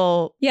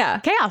indestructible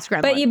chaos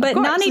gremlin. But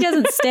Nani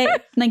doesn't stay.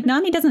 Like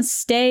Nani doesn't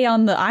stay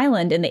on the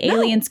island and the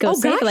aliens go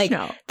save her. Like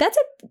that's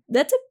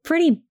a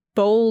pretty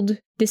bold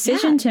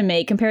decision to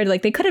make compared to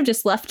like they could have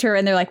just left her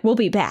and they're like, we'll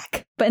be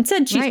back. But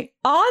instead she's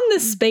on the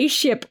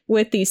spaceship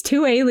with these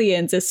two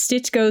aliens as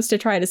Stitch goes to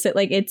try to sit.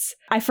 Like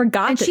I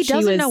forgot that she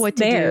doesn't know what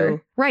to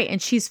do. Right.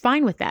 And she's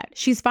fine with that.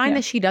 She's fine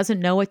that she doesn't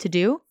know what to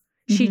do.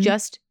 She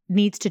just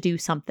needs to do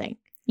something.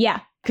 Yeah.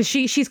 Because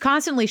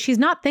she's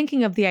not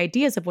thinking of the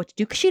ideas of what to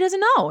do because she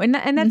doesn't know. And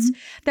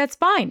that's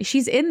fine.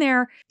 She's in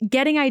there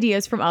getting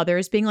ideas from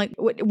others, being like,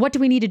 what do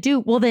we need to do?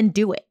 Well, then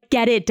do it.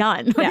 Get it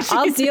done. Yeah,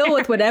 I'll deal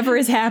with whatever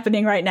is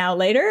happening right now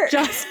later.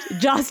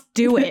 Just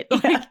do it.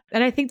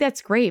 And I think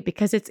that's great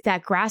because it's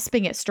that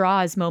grasping at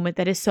straws moment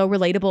that is so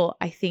relatable,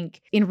 I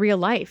think, in real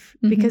life.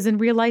 Because in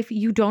real life,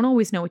 you don't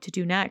always know what to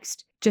do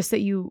next. Just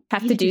that you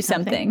have to do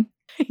something.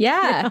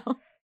 Yeah.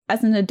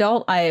 As an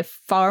adult, I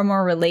far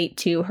more relate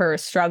to her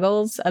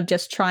struggles of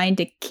just trying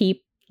to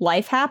keep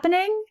life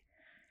happening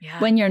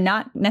when you're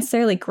not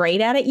necessarily great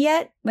at it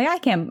yet. Like I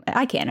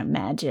can't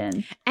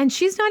imagine. And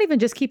she's not even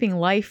just keeping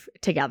life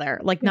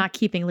together, like not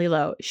keeping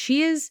Lilo.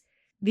 She is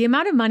the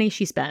amount of money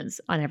she spends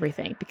on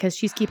everything because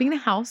she's keeping the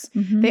house.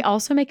 They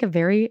also make a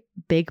very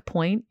big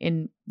point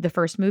in the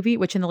first movie,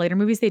 which in the later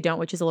movies they don't,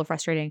 which is a little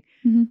frustrating,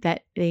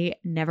 that they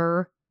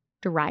never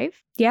drive.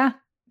 Yeah.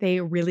 They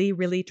really,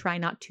 really try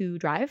not to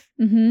drive.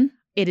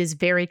 It is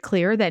very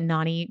clear that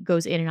Nani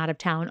goes in and out of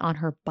town on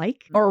her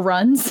bike. Or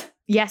runs.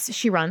 Yes,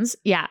 she runs.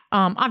 Yeah.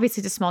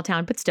 Obviously, it's a small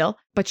town, but still.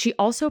 But she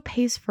also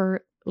pays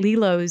for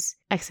Lilo's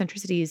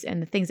eccentricities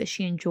and the things that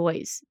she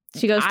enjoys.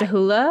 She goes to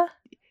hula,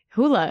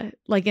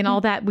 like in all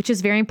that, which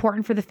is very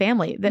important for the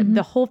family.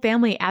 The whole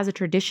family as a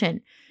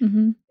tradition.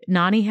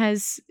 Nani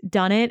has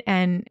done it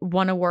and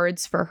won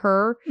awards for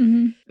her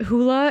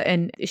hula,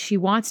 and she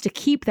wants to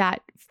keep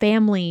that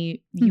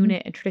family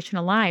unit and tradition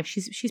alive.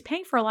 She's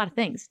paying for a lot of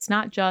things. It's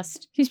not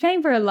just she's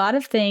paying for a lot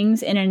of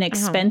things in an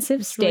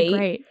expensive state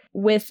really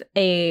with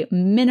a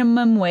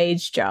minimum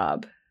wage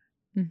job.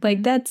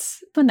 Like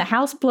that's when the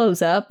house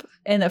blows up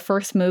in the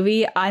first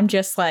movie. I'm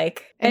just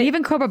like, and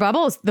even Cobra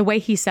Bubbles, the way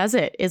he says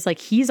it is like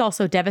he's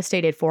also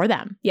devastated for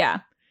them. Yeah.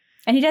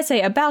 And he does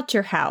say about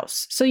your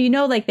house. So,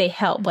 like they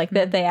help, like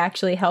that they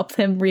actually help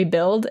them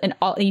rebuild. And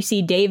you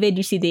see David,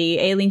 you see the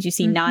aliens, you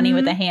see Nani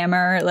with a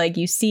hammer, like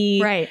you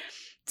see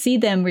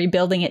them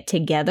rebuilding it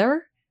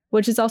together,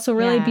 which is also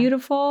really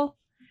beautiful.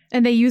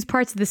 And they use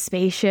parts of the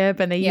spaceship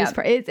and they use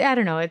I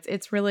don't know.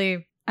 It's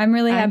really, I'm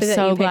really happy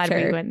that you glad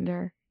picked her. We went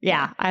her.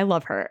 Yeah, I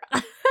love her.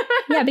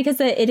 Yeah, because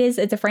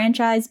it's a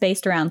franchise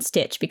based around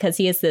Stitch because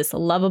he is this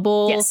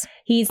lovable,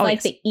 he's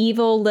the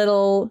evil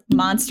little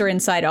monster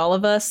inside all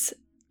of us.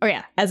 Oh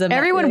yeah.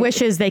 Everyone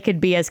wishes they could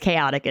be as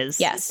chaotic as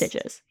Stitch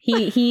is.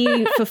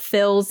 He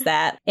fulfills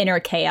that inner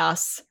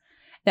chaos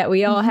that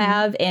we all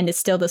have and is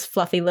still this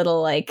fluffy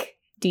little like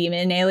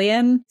demon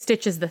alien.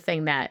 Stitch is the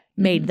thing that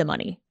made the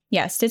money.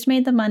 Yeah, Stitch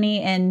made the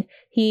money and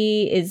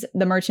he is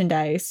the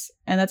merchandise.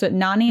 And that's what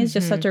Nani is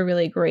just such a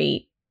really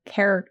great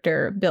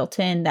character built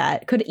in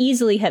that could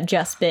easily have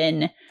just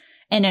been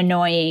an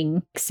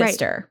annoying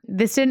sister. Right.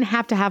 This didn't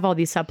have to have all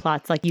these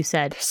subplots, like you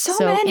said. So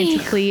many.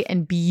 Intricately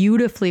and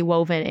beautifully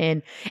woven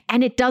in.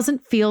 And it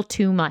doesn't feel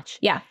too much.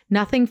 Yeah.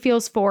 Nothing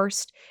feels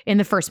forced in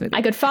the first movie.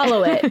 I could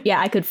follow it. Yeah,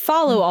 I could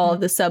follow all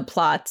of the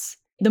subplots.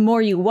 The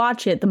more you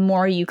watch it, the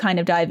more you kind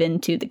of dive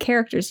into the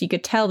characters. You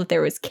could tell that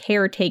there was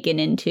care taken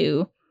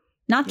into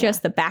not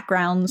just the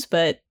backgrounds,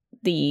 but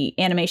the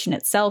animation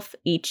itself,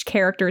 each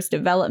character's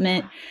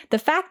development. The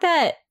fact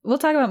that, we'll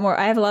talk about more,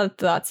 I have a lot of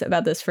thoughts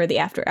about this for the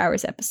After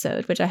Hours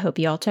episode, which I hope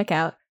you all check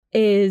out,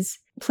 is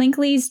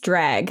Plinkley's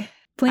drag.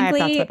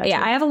 Plinkley,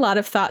 I have a lot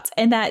of thoughts.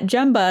 And that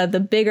Jumba, the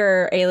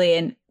bigger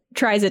alien,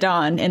 tries it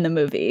on in the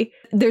movie.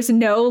 There's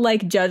no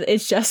like judge.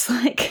 It's just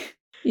like,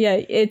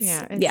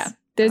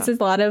 there's a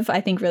lot of,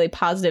 I think, really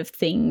positive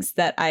things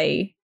that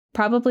I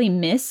probably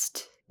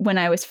missed when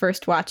I was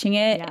first watching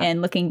it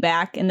and looking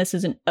back. And this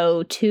is an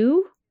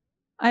 02.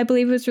 I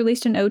believe it was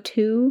released in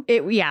 02.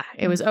 It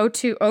was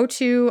 02.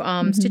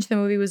 Stitch the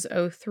movie was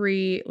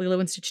 03. Lilo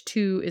and Stitch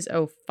 2 is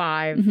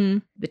 05.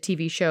 The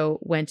TV show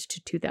went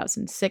to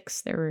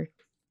 2006.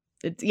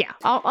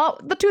 All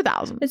the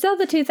 2000s. It's all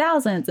the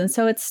 2000s. And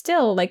so it's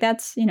still like,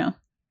 that's,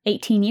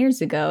 18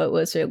 years ago it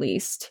was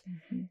released.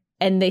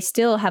 And they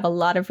still have a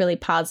lot of really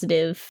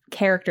positive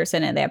characters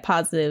in it. They have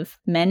positive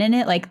men in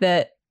it. Like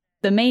the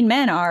main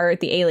men are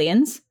the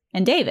aliens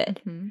and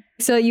David.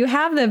 So you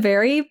have the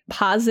very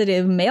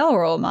positive male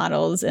role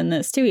models in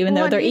this too, even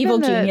though they're evil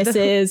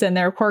geniuses and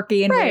they're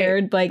quirky and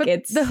weird. Like, but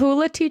it's the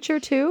hula teacher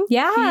too.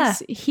 Yeah.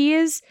 He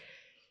is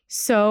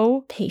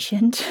so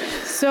patient.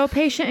 So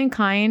patient and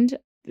kind.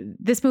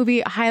 This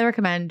movie, I highly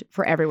recommend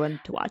for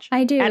everyone to watch.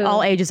 I do. At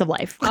all ages of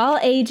life. All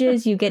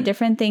ages. You get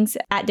different things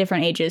at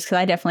different ages, because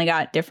I definitely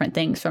got different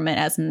things from it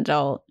as an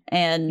adult.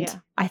 And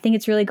I think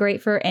it's really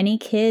great for any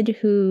kid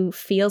who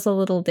feels a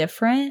little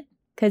different,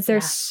 because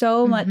there's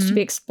so much to be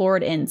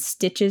explored in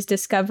Stitch's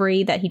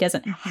discovery that he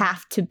doesn't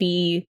have to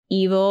be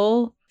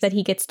evil, that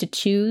he gets to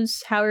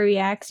choose how he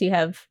reacts. You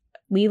have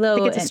Lilo. I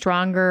think it's a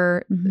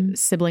stronger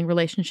sibling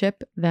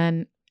relationship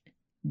than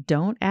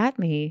Don't At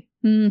Me.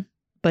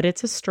 But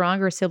it's a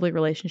stronger sibling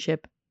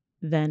relationship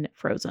than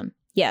Frozen.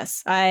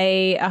 Yes,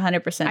 I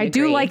 100% agree. I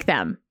do like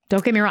them.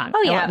 Don't get me wrong.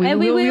 Oh, yeah.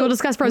 We will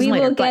discuss Frozen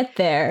later. We will get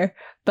there.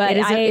 But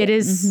it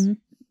is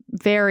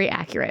very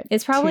accurate.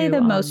 It's probably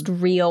the most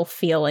real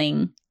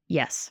feeling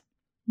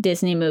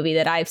Disney movie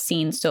that I've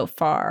seen so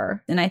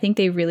far. And I think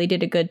they really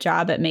did a good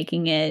job at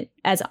making it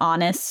as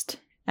honest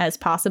as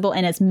possible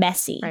and as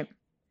messy. Right.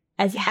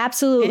 As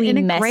absolutely in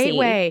a messy. Great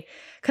way.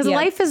 Because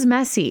life is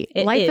messy.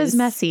 Life is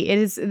messy. It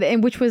is,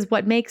 and which was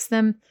what makes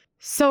them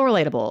so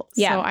relatable.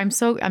 Yeah.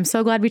 So I'm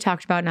so glad we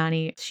talked about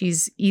Nani.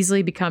 She's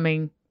easily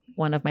becoming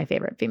one of my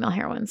favorite female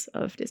heroines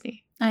of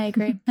Disney. I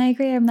agree.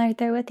 I'm right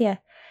there with you.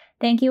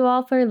 Thank you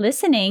all for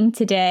listening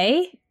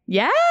today.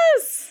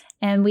 Yes.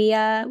 And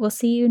we'll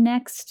see you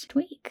next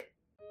week.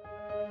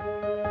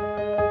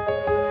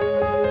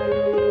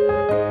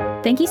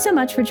 Thank you so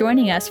much for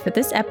joining us for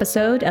this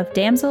episode of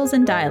Damsels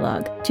in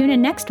Dialogue. Tune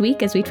in next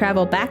week as we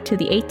travel back to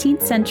the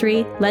 18th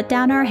century, let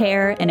down our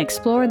hair, and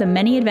explore the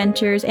many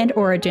adventures and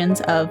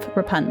origins of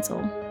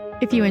Rapunzel.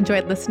 If you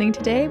enjoyed listening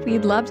today,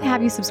 we'd love to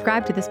have you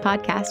subscribe to this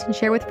podcast and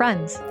share with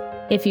friends.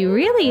 If you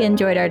really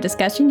enjoyed our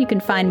discussion, you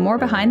can find more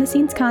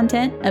behind-the-scenes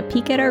content, a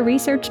peek at our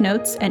research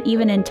notes, and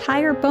even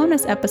entire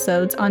bonus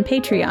episodes on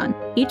Patreon.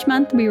 Each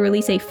month, we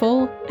release a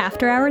full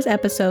After Hours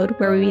episode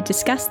where we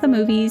discuss the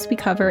movies we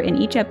cover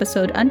in each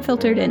episode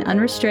unfiltered and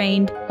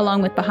unrestrained,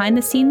 along with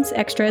behind-the-scenes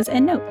extras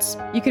and notes.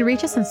 You can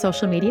reach us on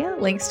social media.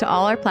 Links to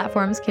all our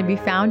platforms can be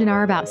found in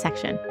our About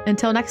section.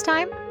 Until next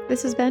time,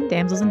 this has been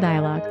Damsels in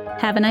Dialogue.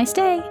 Have a nice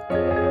day.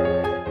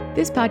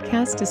 This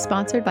podcast is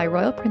sponsored by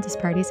Royal Princess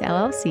Parties,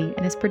 LLC,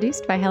 and is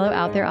produced by Hello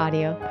Out There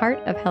Audio, part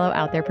of Hello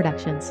Out There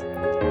Productions.